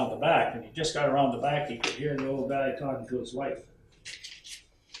he went around the back, and he just got around the back. He could hear the old guy talking to his wife,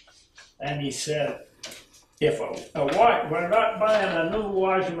 and he said, "If we're not buying a new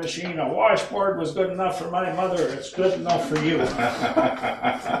washing machine, a washboard was good enough for my mother. It's good enough for you."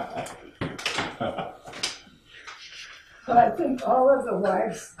 But I think all of the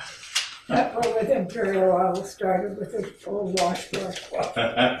wives that were with Imperial Oil started with an old washboard.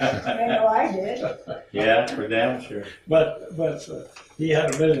 I know I did. Yeah, for damn sure. But he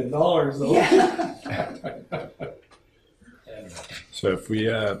had $1 million though. Yeah. So if we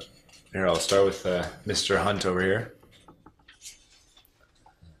here, I'll start with Mr. Hunt over here.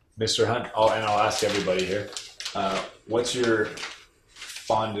 Mr. Hunt, I'll ask everybody here, what's your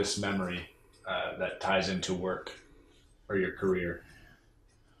fondest memory that ties into work or your career?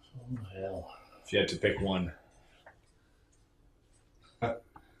 Oh, hell. If you had to pick one.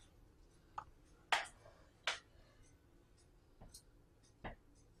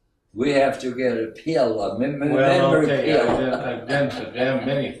 We have to get a pill, a Well, memory okay, pill. I've done so damn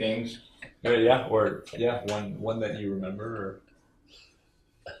many things. One that you remember.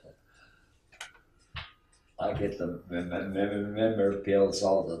 I get the memory pills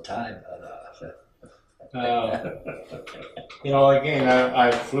all the time. Again,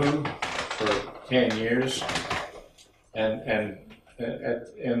 I flew for 10 years and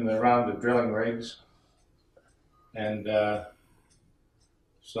around the drilling rigs. And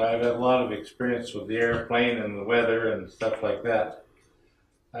so I've had a lot of experience with the airplane and the weather and stuff like that.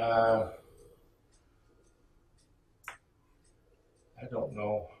 I don't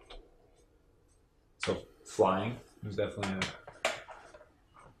know. So flying was definitely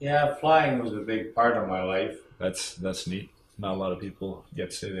Yeah, flying was a big part of my life. that's neat. Not a lot of people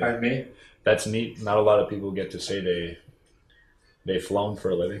get to say that. Pardon me? That's neat. Not a lot of people get to say they've flown for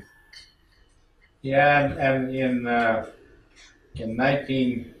a living. Yeah, and in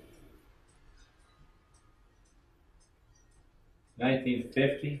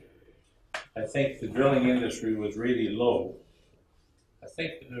 1950, I think the drilling industry was really low. I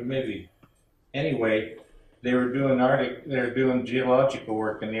think there maybe, anyway, they were doing geological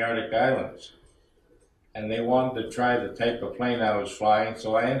work in the Arctic Islands. and they wanted to try the type of plane I was flying,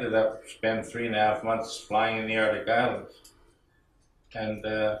 so I ended up spending 3.5 months flying in the Arctic Islands. And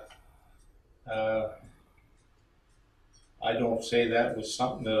I don't say that was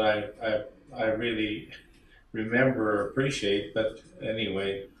something that I really remember or appreciate, but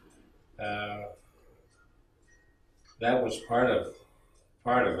anyway, that was part of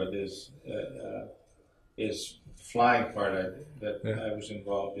it is flying part of it that I was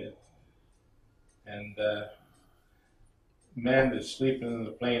involved in. And man, to sleeping in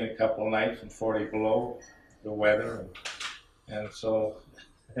the plane a couple of nights in 40 below, the weather, and so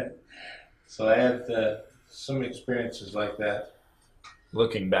so I had some experiences like that.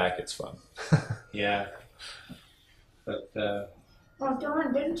 Looking back, it's fun. Yeah, but Well,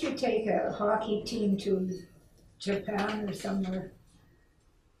 Don, didn't you take a hockey team to Japan or somewhere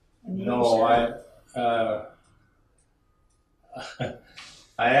in no, Asia?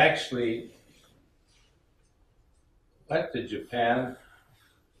 I actually went to Japan,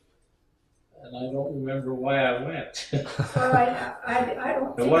 and I don't remember why I went. Well, I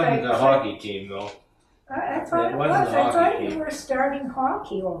don't It think wasn't I a hockey team, though. I thought It it wasn't was. a I hockey thought you team. were starting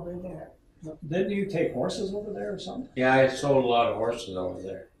hockey over there. Didn't you take horses over there or something? Yeah, I sold a lot of horses over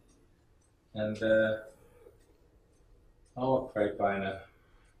there, and Cripina.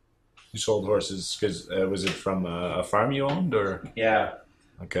 You sold horses because was it from a farm you owned, or Yeah,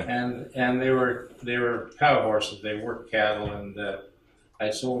 okay? and they were cow horses. They were cattle, and I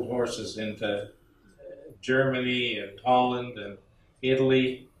sold horses into Germany and Holland and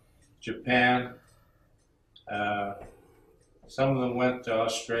Italy, Japan. Some of them went to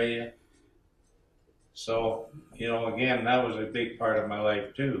Australia. So, again, that was a big part of my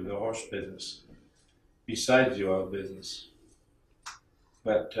life too, the horse business, besides the oil business.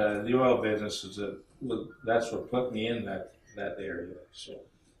 But the oil business that's what put me in that area. So,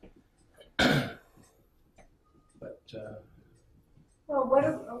 but Well,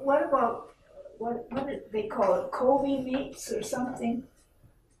 what about what did they call it? Kobe meats or something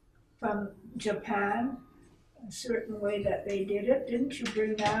from Japan? A certain way that they did it. Didn't you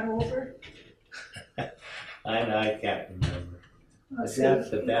bring that over? I can't remember. Well, But that's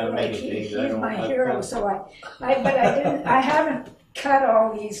the damn many things he's I don't my have hero, fun. so I haven't cut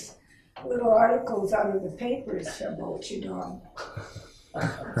all these little articles out of the papers about you, Don.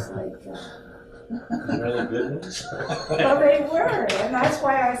 It's like, Really good ones. well, they were, and that's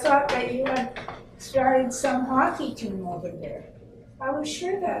why I thought that you had started some hockey team over there. I was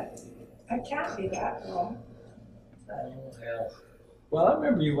sure that I can't be that wrong. Oh, hell. Well, I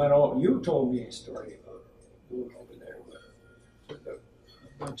remember you went over. You told me a story about going over there with a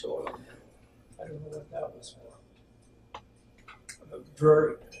bunch of oil men. I don't know what that was for.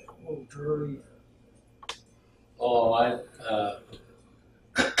 Drury. Oh,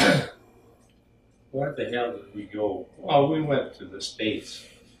 where the hell did we go? Well, we went to the States,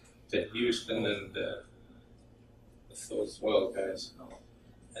 to Houston and with those oil guys,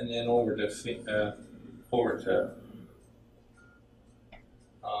 and then over to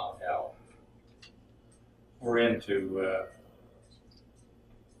hell, we're into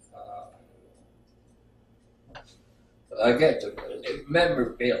I get to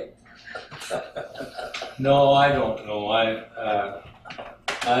remember Bill. no, I don't know. I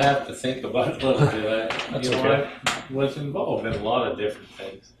have to think about it a little bit. That's okay. I was involved in a lot of different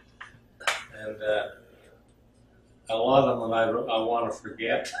things, and a lot of them I want to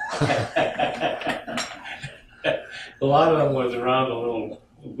forget. A lot of them was around a little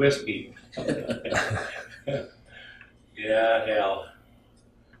whiskey. Yeah, hell.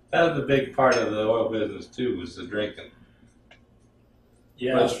 That was a big part of the oil business too, was the drinking.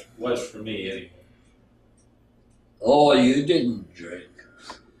 Yeah. Was for me anyway. Oh, you didn't drink.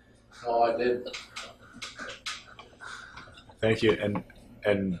 Oh, I did. Thank you.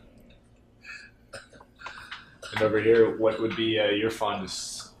 And over here, what would be your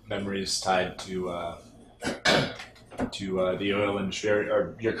fondest memories tied to the oil industry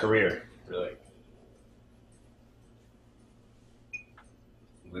or your career, really?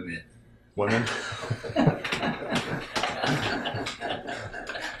 Women. Women?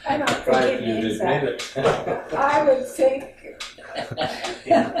 I don't Try think to it means admit that. it. I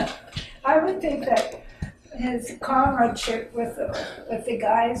would think that his comradeship with the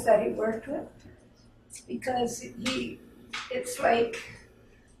guys that he worked with, it's because it's like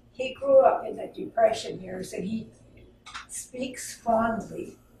he grew up in the Depression years and he speaks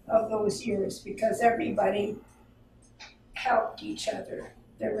fondly of those years because everybody helped each other.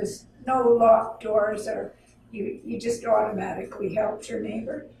 There was no locked doors or you just automatically helped your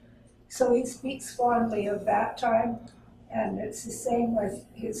neighbor. So he speaks fondly of that time And it's the same with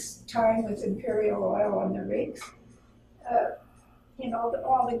his time with Imperial Oil on the rigs. You know,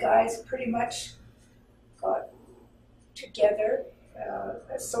 all the guys pretty much got together,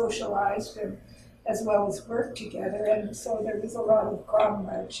 socialized, and as well as worked together, and so there was a lot of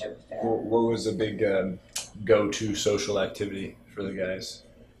comradeship there. What was a big go-to social activity for the guys?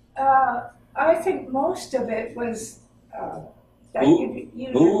 I think most of it was that you'd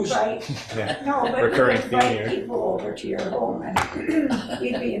invite, Yeah. no, but Recurring you'd theme invite here. people over to your home, and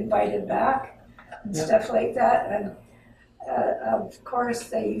you'd be invited back and stuff like that. And of course,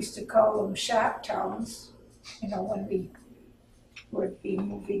 they used to call them shack towns. You know, when we would be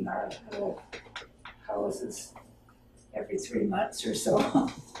moving our little houses every 3 months or so.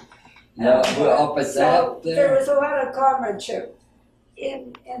 Yeah, we're up at So that there there. was a lot of comradeship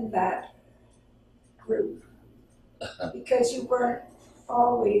in that group because you weren't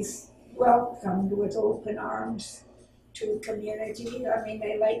always welcomed with open arms to a community. I mean,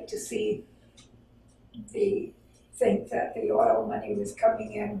 they liked to think that the oil money was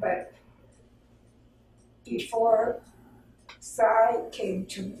coming in, but before Cy came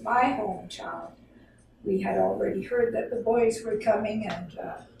to my hometown, we had already heard that the boys were coming,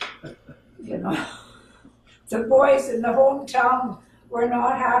 and you know, the boys in the hometown were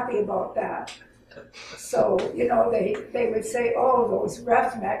not happy about that. So, you know, they would say, oh, those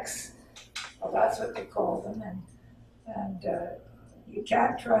roughnecks, well, that's what they called them, and you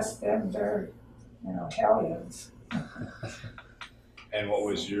can't trust them, they're, you know, hellions. And what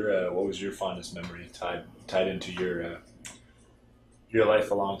was your fondest memory tied into your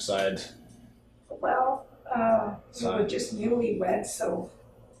life alongside? Well, we were Cy? just newlyweds, so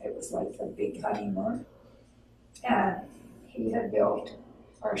it was like a big honeymoon. And he had built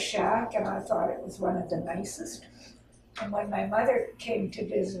our shack, and I thought it was one of the nicest. And when my mother came to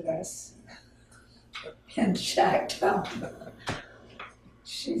visit us in Shacktown,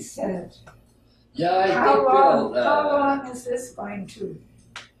 she said, Yeah, I how did long, feel, how long is this going to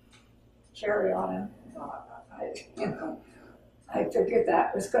carry on? And I figured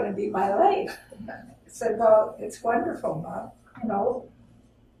that was going to be my life. I said, well, it's wonderful, Mom. You know,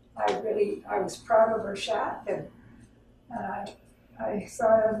 I was proud of her shack, and I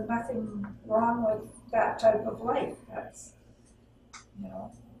saw nothing wrong with that type of life. That's, you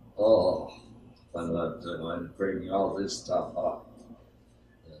know. oh, when bringing all this stuff up.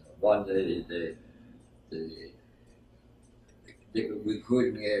 One day we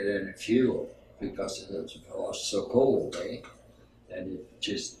couldn't get any fuel because it was so cold, eh? And it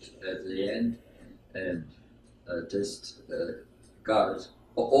just at the end, and just got it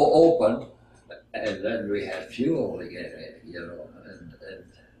open, and then we had fuel again, you know, and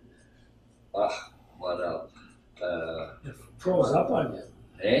what up? It froze up on you.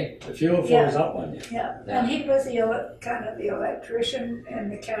 Eh? The fuel froze Yeah. up on you. Yeah, Yeah. and he was kind of the electrician in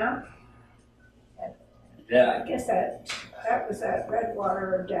the camp. Yeah. I guess that was at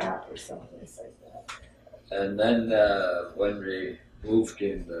Redwater or Gap or someplace like that. And then when we moved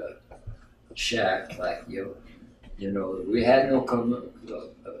in the shack, like you know, we had no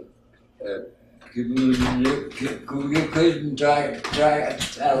you couldn't try to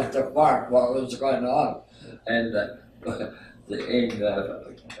tell the park what was going on, and the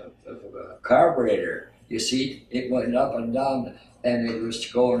carburetor, you see, it went up and down, and it was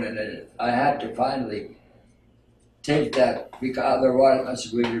going, and I had to finally take that because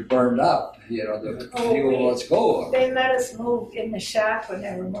otherwise we would burned up. You know, the fuel was going. They let us move in the shack when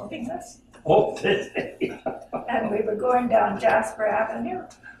they were moving us, Oh, and we were going down Jasper Avenue.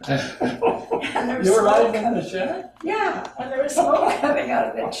 And there was you were smoke riding in coming- the shack? Yeah, and there was smoke coming out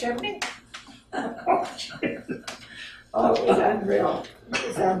of the chimney. Oh, it was unreal. It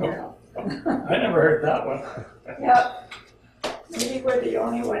was unreal. I never heard that one. Yeah. Maybe we're the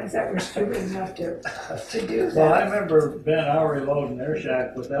only ones that were stupid enough to do Well, I that. remember Ben Howery loading their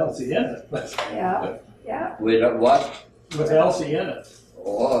shack with Elsie in it, Yeah, yeah. With a what? with Elsie in it.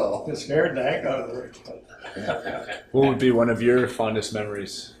 Oh, It scared the heck out of her. What would be one of your fondest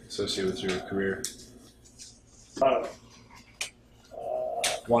memories associated with your career? Uh,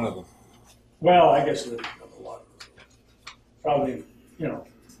 One of them. Well, I guess the one probably, you know,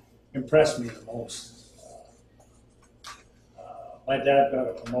 impressed me the most. My dad got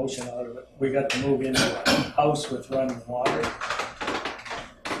a promotion out of it. We got to move into a house with running water.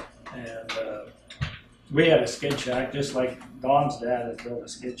 And we had a skid shack, just like Don's dad had built a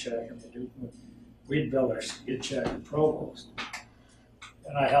skid shack in Leduc. We'd built our skid shack in Provost.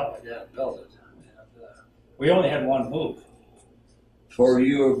 And I helped my dad build it. And, we only had one move. for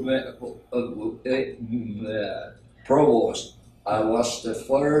your provost. I was the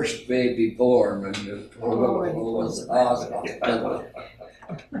first baby born in the was hospital.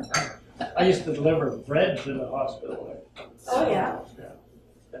 I used to deliver bread to the hospital. Oh, yeah.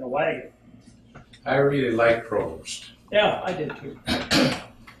 In a wagon. I really like Provost. Yeah, I did too. It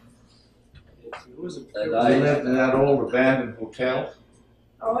was a, And I lived in that old abandoned hotel,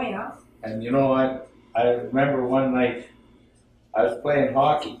 Oh, yeah. and you know what? I remember one night I was playing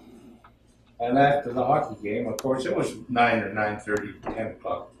hockey, and after the hockey game, of course, it was 9 or 9:30, 10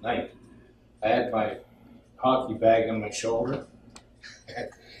 o'clock at night. I had my hockey bag on my shoulder,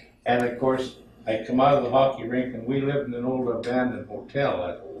 and of course, I come out of the hockey rink, and we lived in an old abandoned hotel,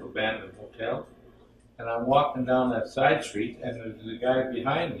 and I'm walking down that side street, and there's a guy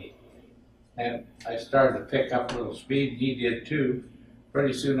behind me, and I started to pick up a little speed, and he did too.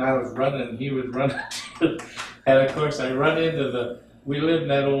 Pretty soon I was running, and he was running too, and of course I run into we lived in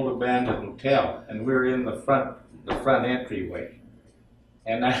that old abandoned hotel, and we were in the front entryway,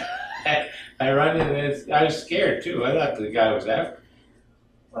 and I run in, and I was scared too. I thought the guy was after me.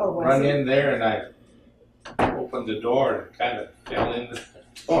 Oh, was Run it? in there, and I opened the door and kind of fell into the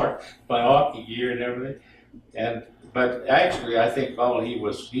door, my hockey gear and everything. But actually, I think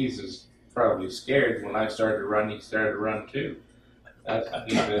he's as probably scared. When I started to run, he started to run too. That's all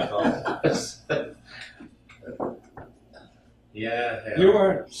it was. Yeah. you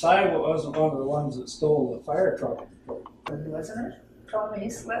weren't, Si wasn't one of the ones that stole the fire truck. Wasn't it? Tommy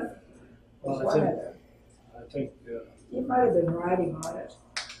Smith was Well, one of them. I think, He might have been riding on it.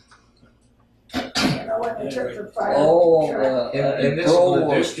 You know, when they took the fire Oh, truck. In this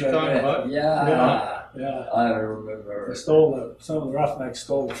Provost, you're talking about? Yeah, yeah, I remember. they some of the roughnecks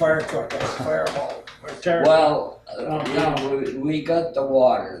stole the fire truck out of the fire hall. Well, Downtown. we got the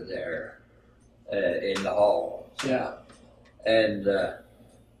water there in the hall, Yeah, and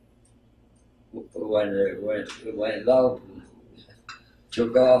when it out,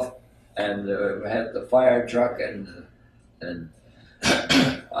 took off, and we had the fire truck, and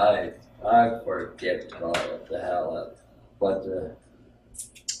I forget what the hell, but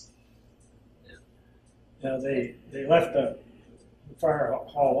yeah, they left the fire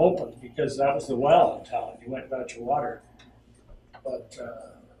hall open because that was the well in town. You went and got your water. But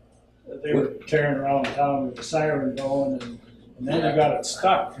they were tearing around town with the siren going, and then they got it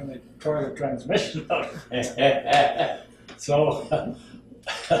stuck and they tore the transmission out. So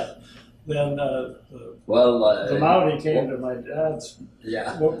then the Mountie came to my dad's,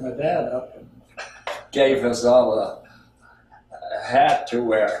 yeah, woke my dad up. gave us all a hat to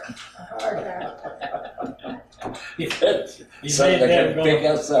wear. Hard hat. He So made they them could pick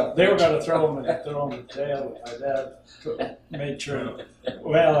go. us up. They were going to throw him in jail. My dad made sure.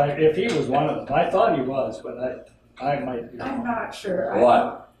 Well, if he was one of them, I thought he was, but I might be I'm wrong. not sure.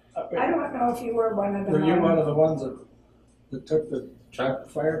 What? I don't know if you were one of them. Were you one of the ones that took the Truck?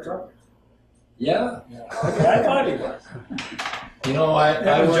 fire truck? Yeah. Yeah. Okay, I thought he was. You know, I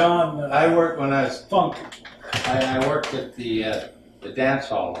John worked when I was Funk. I worked at the dance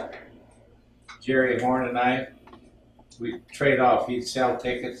hall there. Jerry Horn and I, we'd trade off. He'd sell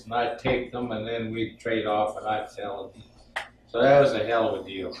tickets and I'd take them, and then we'd trade off and I'd sell them. So that was a hell of a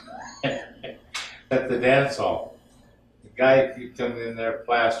deal. At the dance hall, the guy could come in there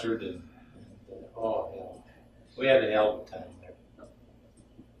plastered and oh hell, we had a hell of a time there.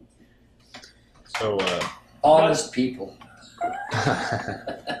 So, Honest people.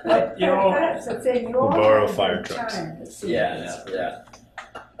 But, you know, That's the thing. You all borrow had a fire good trucks. time to see Yeah, this. yeah.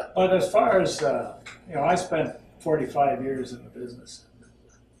 but as far as, I spent 45 years in the business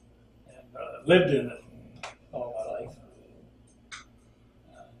and lived in it all my life.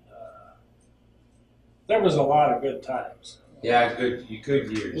 And, there was a lot of good times. Yeah, good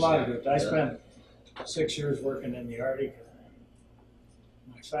years. A lot of good. I spent 6 years working in the Arctic.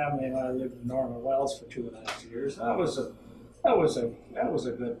 My family and I lived in Norman Wells for 2.5 years. That was a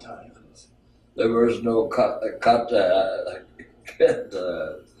good time. There was no cut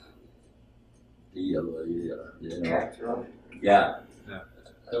deal, you know. Cutthroat. Yeah.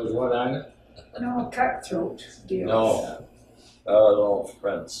 There was one on it? No cutthroat deals. No. No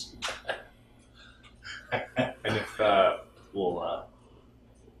friends. and if we'll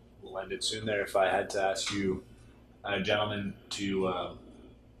end it soon there. If I had to ask you, gentlemen, to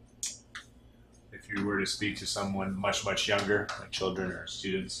if you were to speak to someone much, much younger, like children or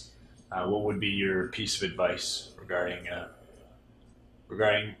students, what would be your piece of advice regarding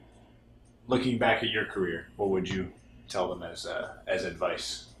looking back at your career? What would you tell them as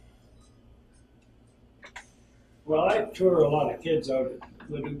advice? Well, I tour a lot of kids out at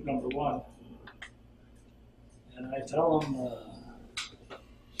Leduc No.1, and I tell them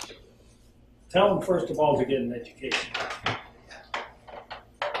first of all to get an education.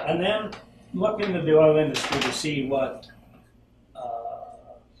 and then look into the oil industry to see what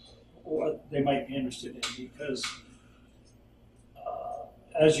they might be interested in, because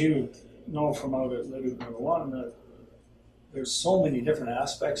as you know from out at Leduc No.1, there's so many different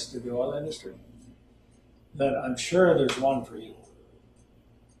aspects to the oil industry that I'm sure there's one for you.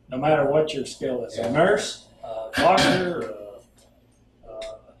 No matter what your skill is, a nurse, a doctor,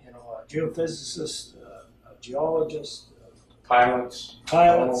 a geophysicist, a geologist, Pilots.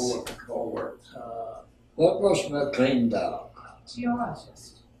 All work. What was McLean down?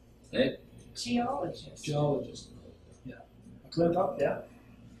 Geologist. Eh? Geologist. Geologist, yeah. McClintock, yeah.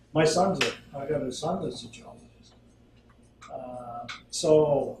 I got a son that's a geologist.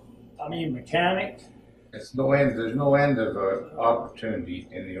 So, I mean, mechanic. There's no end of opportunity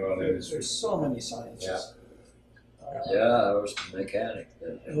in the oil industry. There's so many sciences. Yeah, I was a mechanic.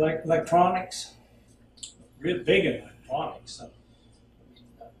 Electronics, real big in electronics.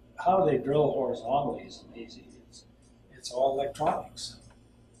 How they drill horizontally is amazing. It's all electronics.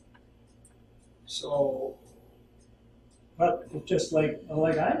 So, but it's just like I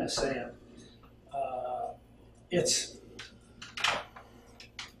was saying, it's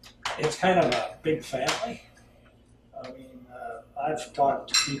kind of a big family. I mean, I've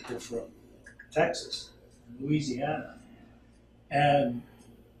talked to people from Texas, Louisiana, and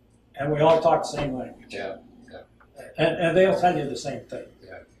we all talk the same language. Yeah. And they'll tell you the same thing.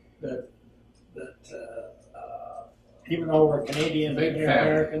 Yeah. That even though we're Canadian Big and family.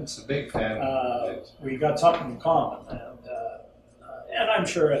 Americans, It's a big family. we got something in common, and I'm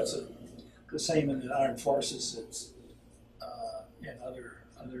sure it's the same in the armed forces. It's in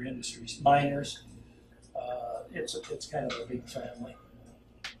other industries, miners. It's kind of a big family.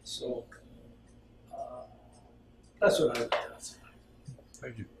 So that's what I would say.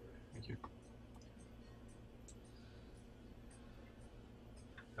 Thank you. Thank you.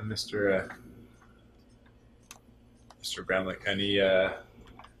 And Mr. Gramlich,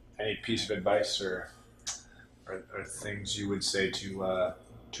 any piece of advice or things you would say to a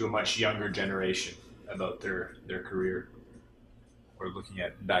much younger generation about their career, or looking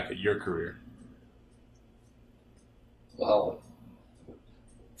back at your career? Well,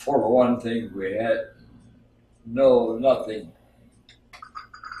 for one thing, we had nothing,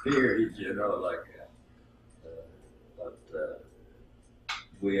 period, but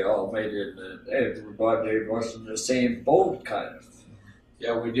we all made it, and everybody was in the same boat, kind of.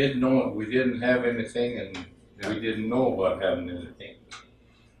 Yeah, we didn't know it. We didn't have anything, and we didn't know about having anything.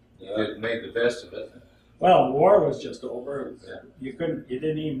 We just made the best of it. Well, the war was just over. Yeah. You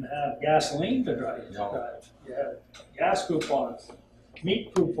didn't even have gasoline to drive. No. You had gas coupons,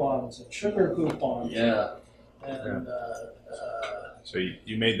 meat coupons, and sugar coupons. Yeah. And So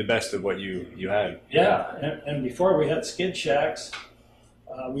you made the best of what you had. yeah, and before we had skid shacks,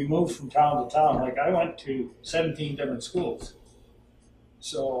 we moved from town to town. Like I went to 17 different schools.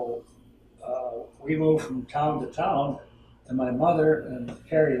 So we moved from town to town, and my mother and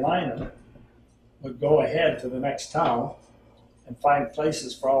Carrie Lynham would go ahead to the next town and find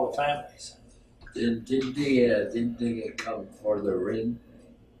places for all the families. Didn't they come for the ring?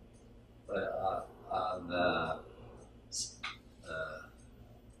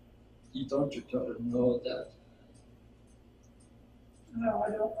 You don't know that? No,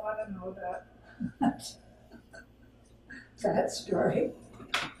 I don't want to know that. That story.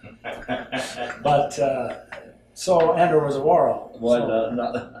 But and there was a war on.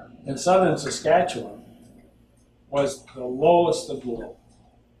 Well, In southern Saskatchewan was the lowest of low,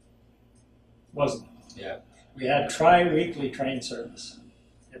 wasn't it? Yeah. We had tri-weekly train service.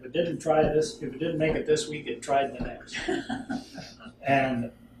 If it didn't make it this week, it tried the next.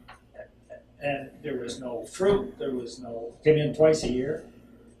 and there was no fruit. Came in twice a year.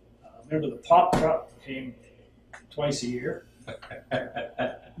 Remember the pop truck came twice a year.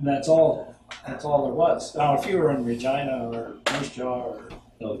 And that's all there was. Now, if you were in Regina or Moose Jaw or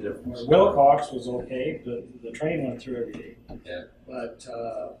no difference. Wilcox was okay, but the train went through every day. Yeah.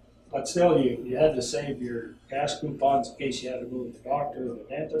 But still, you had to save your gas coupons in case you had to go to the doctor or the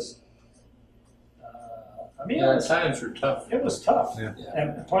dentist. Times were tough. It was tough. Yeah.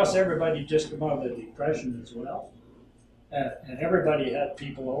 And plus, everybody just come out of the Depression as well. And everybody had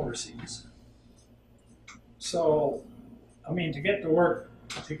people overseas. So, I mean, to get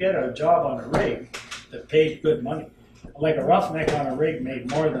a job on a rig that paid good money, like a roughneck on a rig made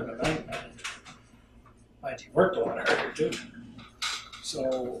more than a bank manager. But he worked a lot harder too.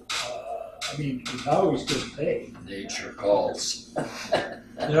 So, I mean, he's always good pay. Nature calls.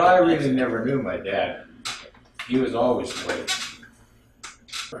 I really never knew my dad. He was always late.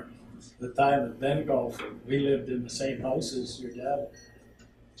 The time that Ben golfed, we lived in the same house as your dad.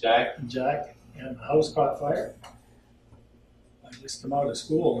 Jack? and the house caught fire. I just come out of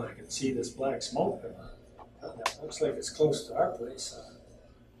school and I could see this black smoke, and it looks like it's close to our place.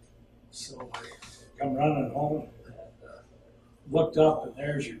 So I come running home and looked up, and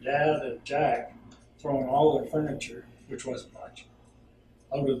there's your dad and Jack throwing all their furniture, which wasn't much,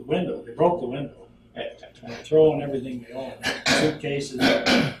 out of the window. They broke the window and they're throwing everything they own, suitcases,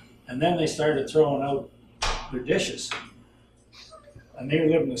 and then they started throwing out their dishes. And they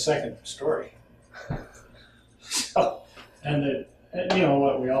live in the second story. So, and you know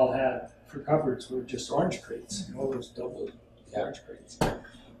what we all had for cupboards were just orange crates, you know, those double orange crates.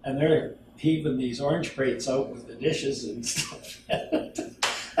 And they're heaving these orange crates out with the dishes and stuff.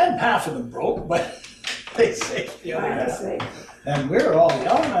 And half of them broke, but they saved the other half. And we were all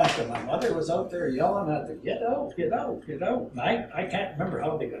yelling at them. My mother was out there yelling at them, get out, get out, get out. And I can't remember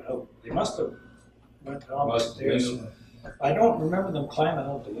how they got out. They must have went down the stairs. I don't remember them climbing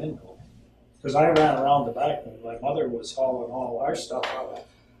out the window, because I ran around the back and my mother was hauling all our stuff out.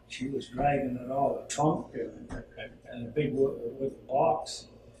 She was dragging it all, a trunk and a big wooden box.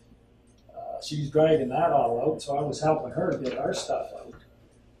 She's dragging that all out, so I was helping her get our stuff out.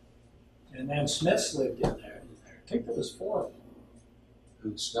 And then Smiths lived in there. I think there was 4 of them.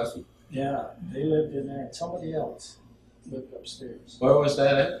 Who's Snuffy? Yeah, they lived in there, and somebody else lived upstairs. Where was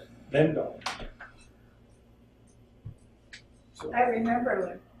that at? Bendo. I remember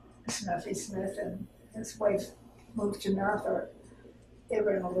when Snuffy Smith and his wife moved to Norfolk. They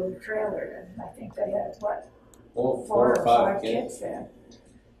were in a little trailer, and I think they had, what, 4 or 5 kids then.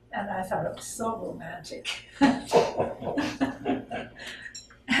 And I thought it was so romantic.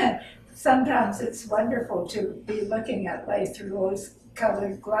 Sometimes it's wonderful to be looking at life through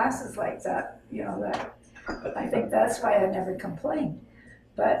rose-colored glasses like that. You know, that. I think that's why I never complained.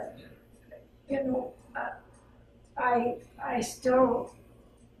 But, you know, I still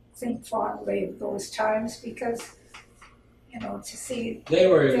think fondly of those times because, you know, to see They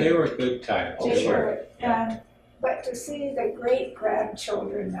were good times. they were, and but to see the great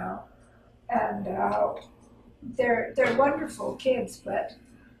grandchildren now, and they're wonderful kids, but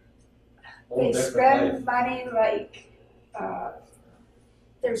they spend money like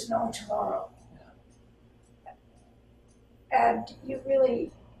there's no tomorrow, and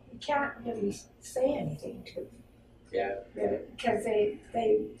you can't really say anything to them. Yeah. Because they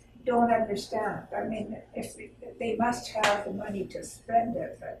don't understand. I mean, if they must have the money to spend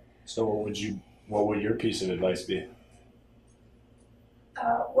it, but So what would your piece of advice be?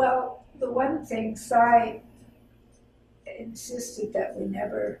 well, the one thing Cy insisted that we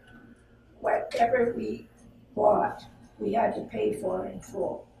never, whatever we bought, we had to pay for in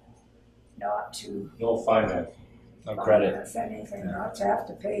full, not to No finance. No credit. finance anything, not to have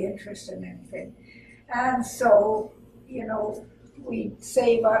to pay interest in anything. And so, you know, we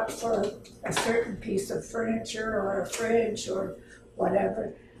save up for a certain piece of furniture or a fridge or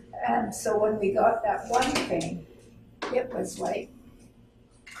whatever. And so when we got that one thing, it was like,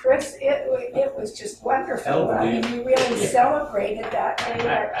 Chris, it was just wonderful. I mean, you really celebrated that day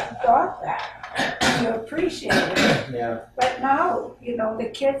that you got that. You appreciated it. Yeah. But now, you know, the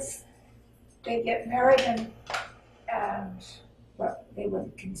kids, they get married and what they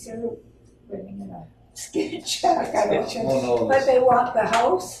would consider living in a skinny shack, I don't know. But they want the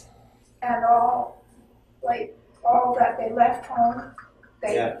house and all that they left home,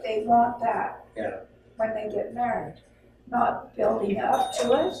 they want that when they get married. Not building up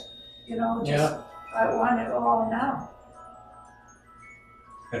to it, you know, just I want it all now.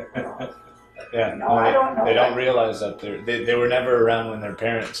 Yeah. No, I don't know. They don't realize that they were never around when their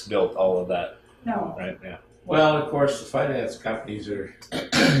parents built all of that. No. Right? Yeah. Well, of course, the finance companies are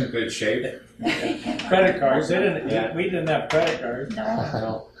in good shape. Credit cards, we didn't have credit cards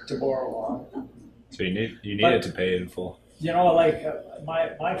No. to borrow on. So you needed to pay in full. You know, like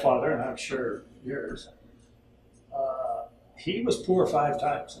my father, and I'm sure yours, he was poor 5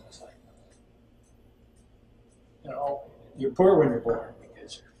 times in his life. You know, you're poor when you're born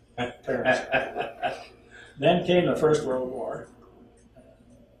because your parents are poor. Then came the First World War.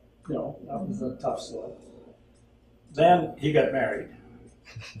 You know, that was a tough slug. Then he got married.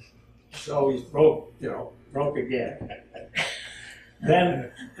 So he's broke again.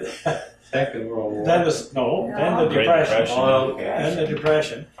 Then Second World War. then the Great depression. Depression. Oh, okay. Then the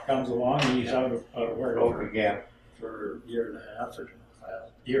depression comes along and he's out of work Broke again. for a year and a half.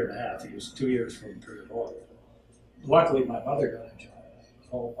 Year and a half. He was 2 years from Petroleum. Luckily, my mother got a job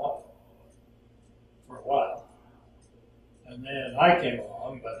for a while. And then I came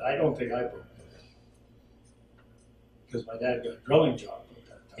along, but I don't think I broke it. Because my dad got a drilling job at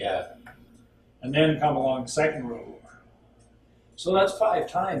that time. Yeah. And then come along the Second World War. So that's 5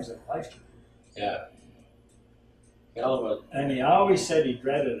 times in a lifetime. Yeah. Hell of a, And he always said he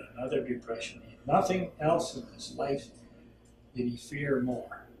dreaded another depression. Nothing else in his life did he fear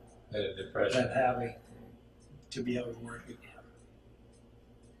more depression. than having to be able to work again.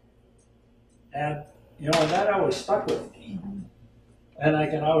 And, that always stuck with me. And I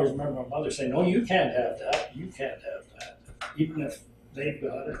can always remember my mother saying, no, you can't have that. You can't have that. Even if they've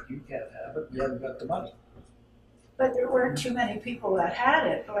got it, you can't have it. We haven't got the money. But there weren't too many people that had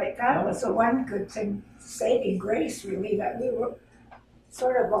it. Like, that was the one good thing, saving grace, really, that we were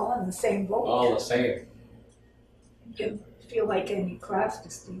sort of all in the same boat. All the same. Didn't feel like any class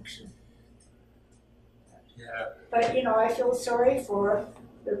distinction. Yeah. But, I feel sorry for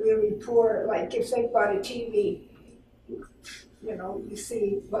the really poor. Like, if they've got a TV, you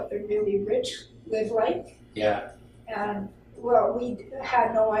see what the really rich live like. Yeah. And, well, we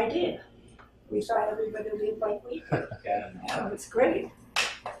had no idea. We thought everybody lived like we did. Yeah. Now it's great.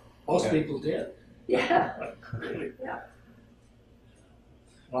 Most people did. Yeah. Really. Yeah.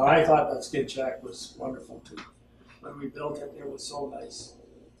 Well, I thought that skid shack was wonderful too. When we built it, it was so nice.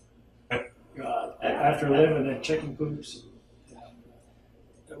 God, after living in chicken coops,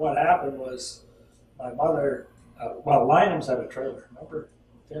 and what happened was my mother, Lynham's had a trailer, remember?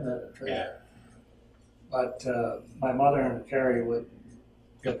 Finn had a trailer. Yeah. But my mother and Carrie would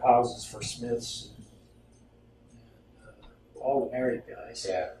get houses for Smiths, all the married guys.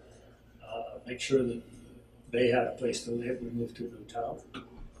 Yeah. Make sure that they had a place to live. We moved to a new town,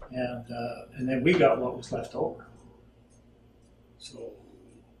 and then we got what was left over. So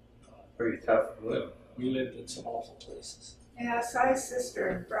Pretty tough to live. we lived in some awful places. Yeah, Si's sister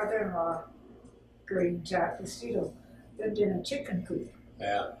and brother-in-law, Gray and Jack Vestito, lived in a chicken coop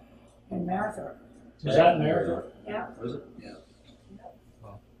Yeah. in Marathon. Was that in Marathon? Yeah. Was it? Yeah.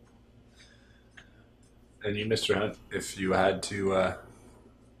 And you, Mr. Hunt, if you had to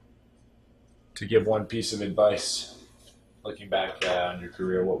give one piece of advice, looking back on your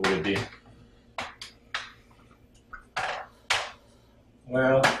career, what would it be?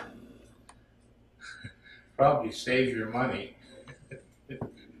 Well, probably save your money.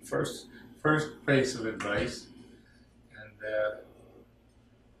 First piece of advice, and I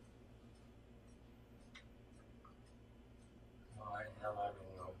don't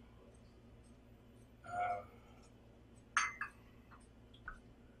know.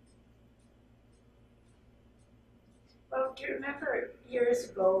 Well, do you remember years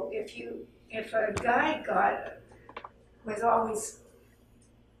ago, if a guy was always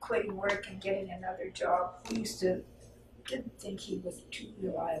quitting work and getting another job, we didn't think he was too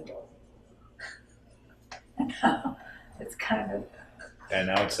reliable. And now it's kind of, And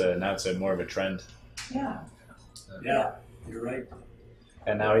now it's a more of a trend. yeah. Yeah, you're right.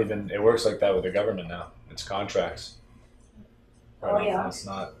 And now even it works like that with the government now. It's contracts. Oh, yeah.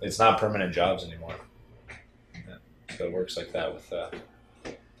 It's not permanent jobs anymore. Yeah. So it works like that with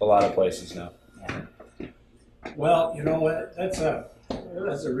a lot of places now. Well, you know what? That's a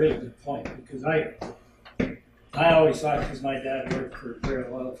really good point, because I always thought, because my dad worked for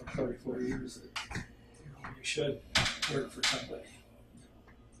Imperial Oil for 44 years, that you should work for somebody.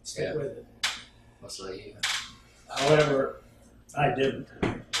 Stick Yeah. with it. Mostly. However, I didn't.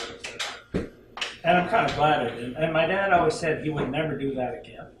 And I'm kind of glad I didn't. And my dad always said he would never do that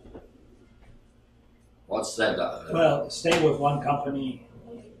again. What's that? Well, stay with one company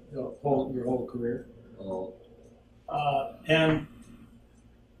your whole career. Oh, And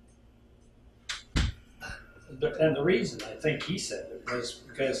the reason I think he said it was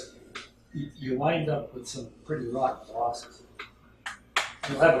because you wind up with some pretty rotten bosses.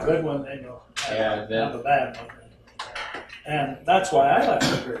 You'll have a good one, then you'll have a bad one. And that's why I left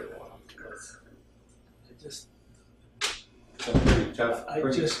it very well, because Pretty tough. I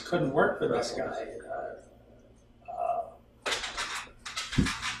just couldn't work for this guy.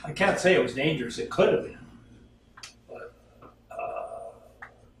 I can't say it was dangerous. It could have been, but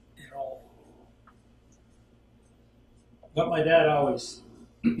But my dad always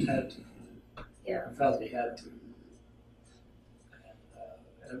had to. Yeah. Felt he had to.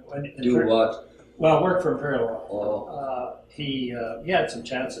 do what? Well, work for Imperial Oil. Oh, He had some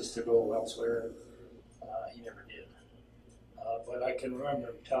chances to go elsewhere. He never did. But I can remember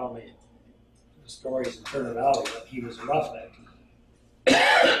him telling me the stories in Turner Valley that he was a roughneck.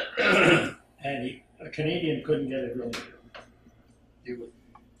 And a Canadian couldn't get a drilling job.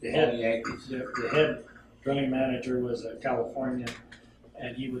 The head drilling manager was a Californian,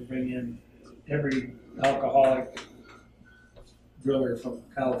 and he would bring in every alcoholic driller from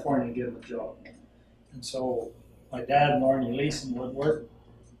California and give him a job. And so my dad and Lorne Leeson would work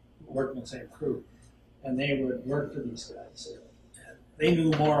in the same crew, and they would work for these guys. they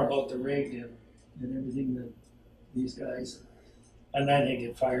knew more about the rig and everything than these guys. And then they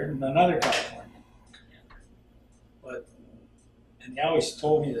get fired, and another Californian. And they always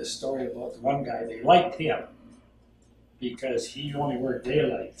told me this story about the one guy. They liked him because he only worked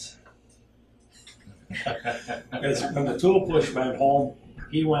daylights. Because when the tool push went home,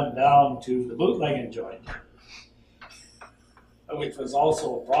 he went down to the bootlegging joint, which was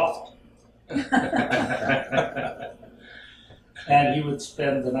also a brothel. And he would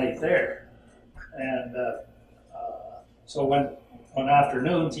spend the night there. And so when on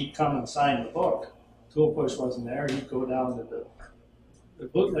afternoons he'd come and sign the book. Tool push wasn't there. He'd go down to the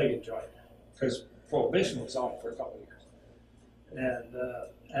bootlegging joint because Prohibition was on for a couple of years,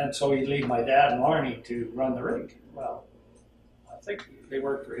 and so he'd leave my dad and Arnie to run the rig. Well, I think they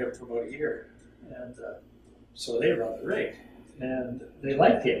worked for him for about a year, and so they run the rig, and they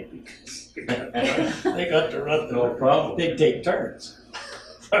liked him because they got to run the No problem. They'd take turns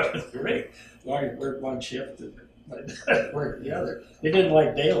running the rig. Arnie worked one shift and my dad worked the other. They didn't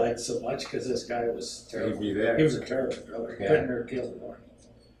like daylight so much because this guy was terrible. He'd be there. He was a terrible drummer. He pretty near killed Arnie.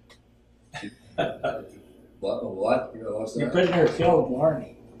 What? You know, what's He that? pretty near killed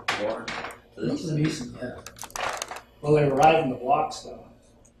Arnie. Born? Leeson, yeah. Well, they were riding the blocks down,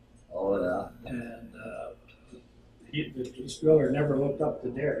 Oh, yeah. and this driller never looked up the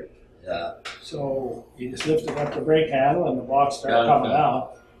derrick. Yeah. So he just lifted up the brake handle, and the blocks started Got it coming done. down.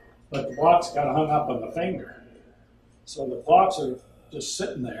 But the blocks got hung up on the finger. So the blocks are just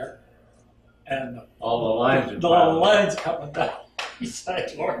sitting there, and All the lines are the lines coming down. He's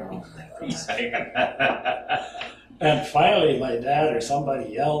like, Lord, he's hanging. And finally, my dad or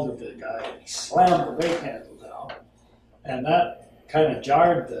somebody yelled at the guy, and he slammed the brake handle down, and that kind of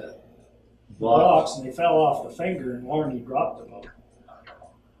jarred the blocks, and they fell off the finger, and Warren dropped about, I don't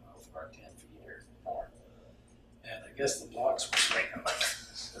know, how far, 10 feet or more. And I guess the blocks were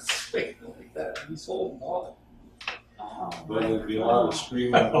swinging like that. He's holding on. Oh, But there'd be a lot of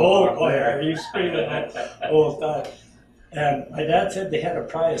screaming. Oh, boy, are you screaming the whole time. And my dad said they had to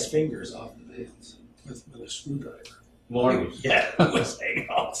pry his fingers off the nails with a screwdriver. Mornings. Yeah, it was hanging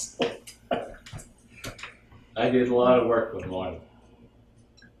off. I did a lot of work with morning.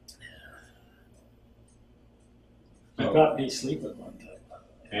 He got me sleeping one time.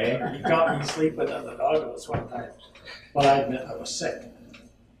 Hey? He got me sleeping on the doghouse one time. Well, I admit I was sick.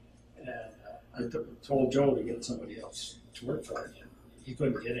 And I told Joe to get somebody else to work for him. He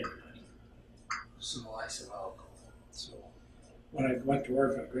couldn't get anybody. So I said, I'll go. So when I went to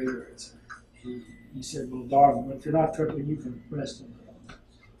work on graveyards, he said, well, Don, if you're not cooking, you can rest in the house.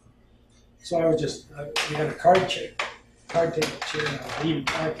 So I was we had a card table chair, and I leaned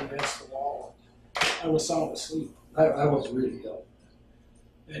back against the wall. I was sound asleep. I was really ill.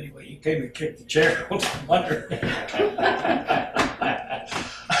 Anyway, he came and kicked the chair out from under me.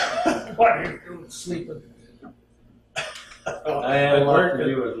 What are you doing sleeping? I had a lot to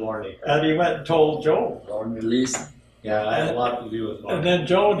do with morning. And he went and told Joe. Born release. Yeah, I had a lot to do with And morning. then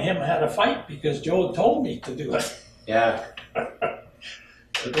Joe and him had a fight because Joe told me to do it. Yeah. But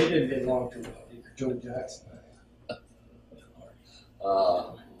they didn't get along too well either, Joe Jackson.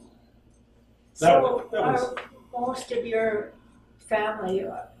 So, That was most of your family,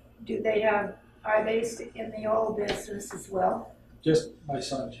 are they in the oil business as well? just my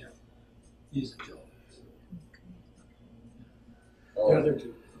son Jim. He's a Joe. The Oh, other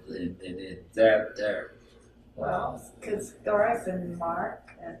two. there. Well, because Doris and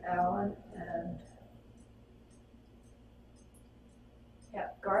Mark and Alan and, yeah,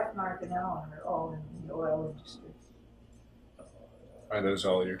 Garth, Mark, and Alan are all in the oil industry. Are those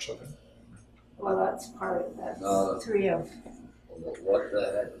all your children? Well, that's No. 3 of, What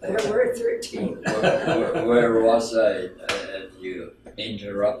the there heck? were 13. Where was I? And you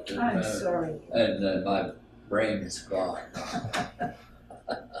interrupted I'm me, sorry. and my brain is gone.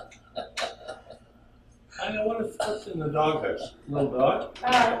 I know what's in the doghouse. Little dog?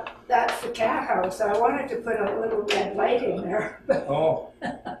 That's the cat house. I wanted to put a little red light in there. Oh.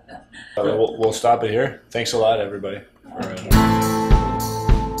 We'll stop it here. Thanks a lot, everybody, for Okay.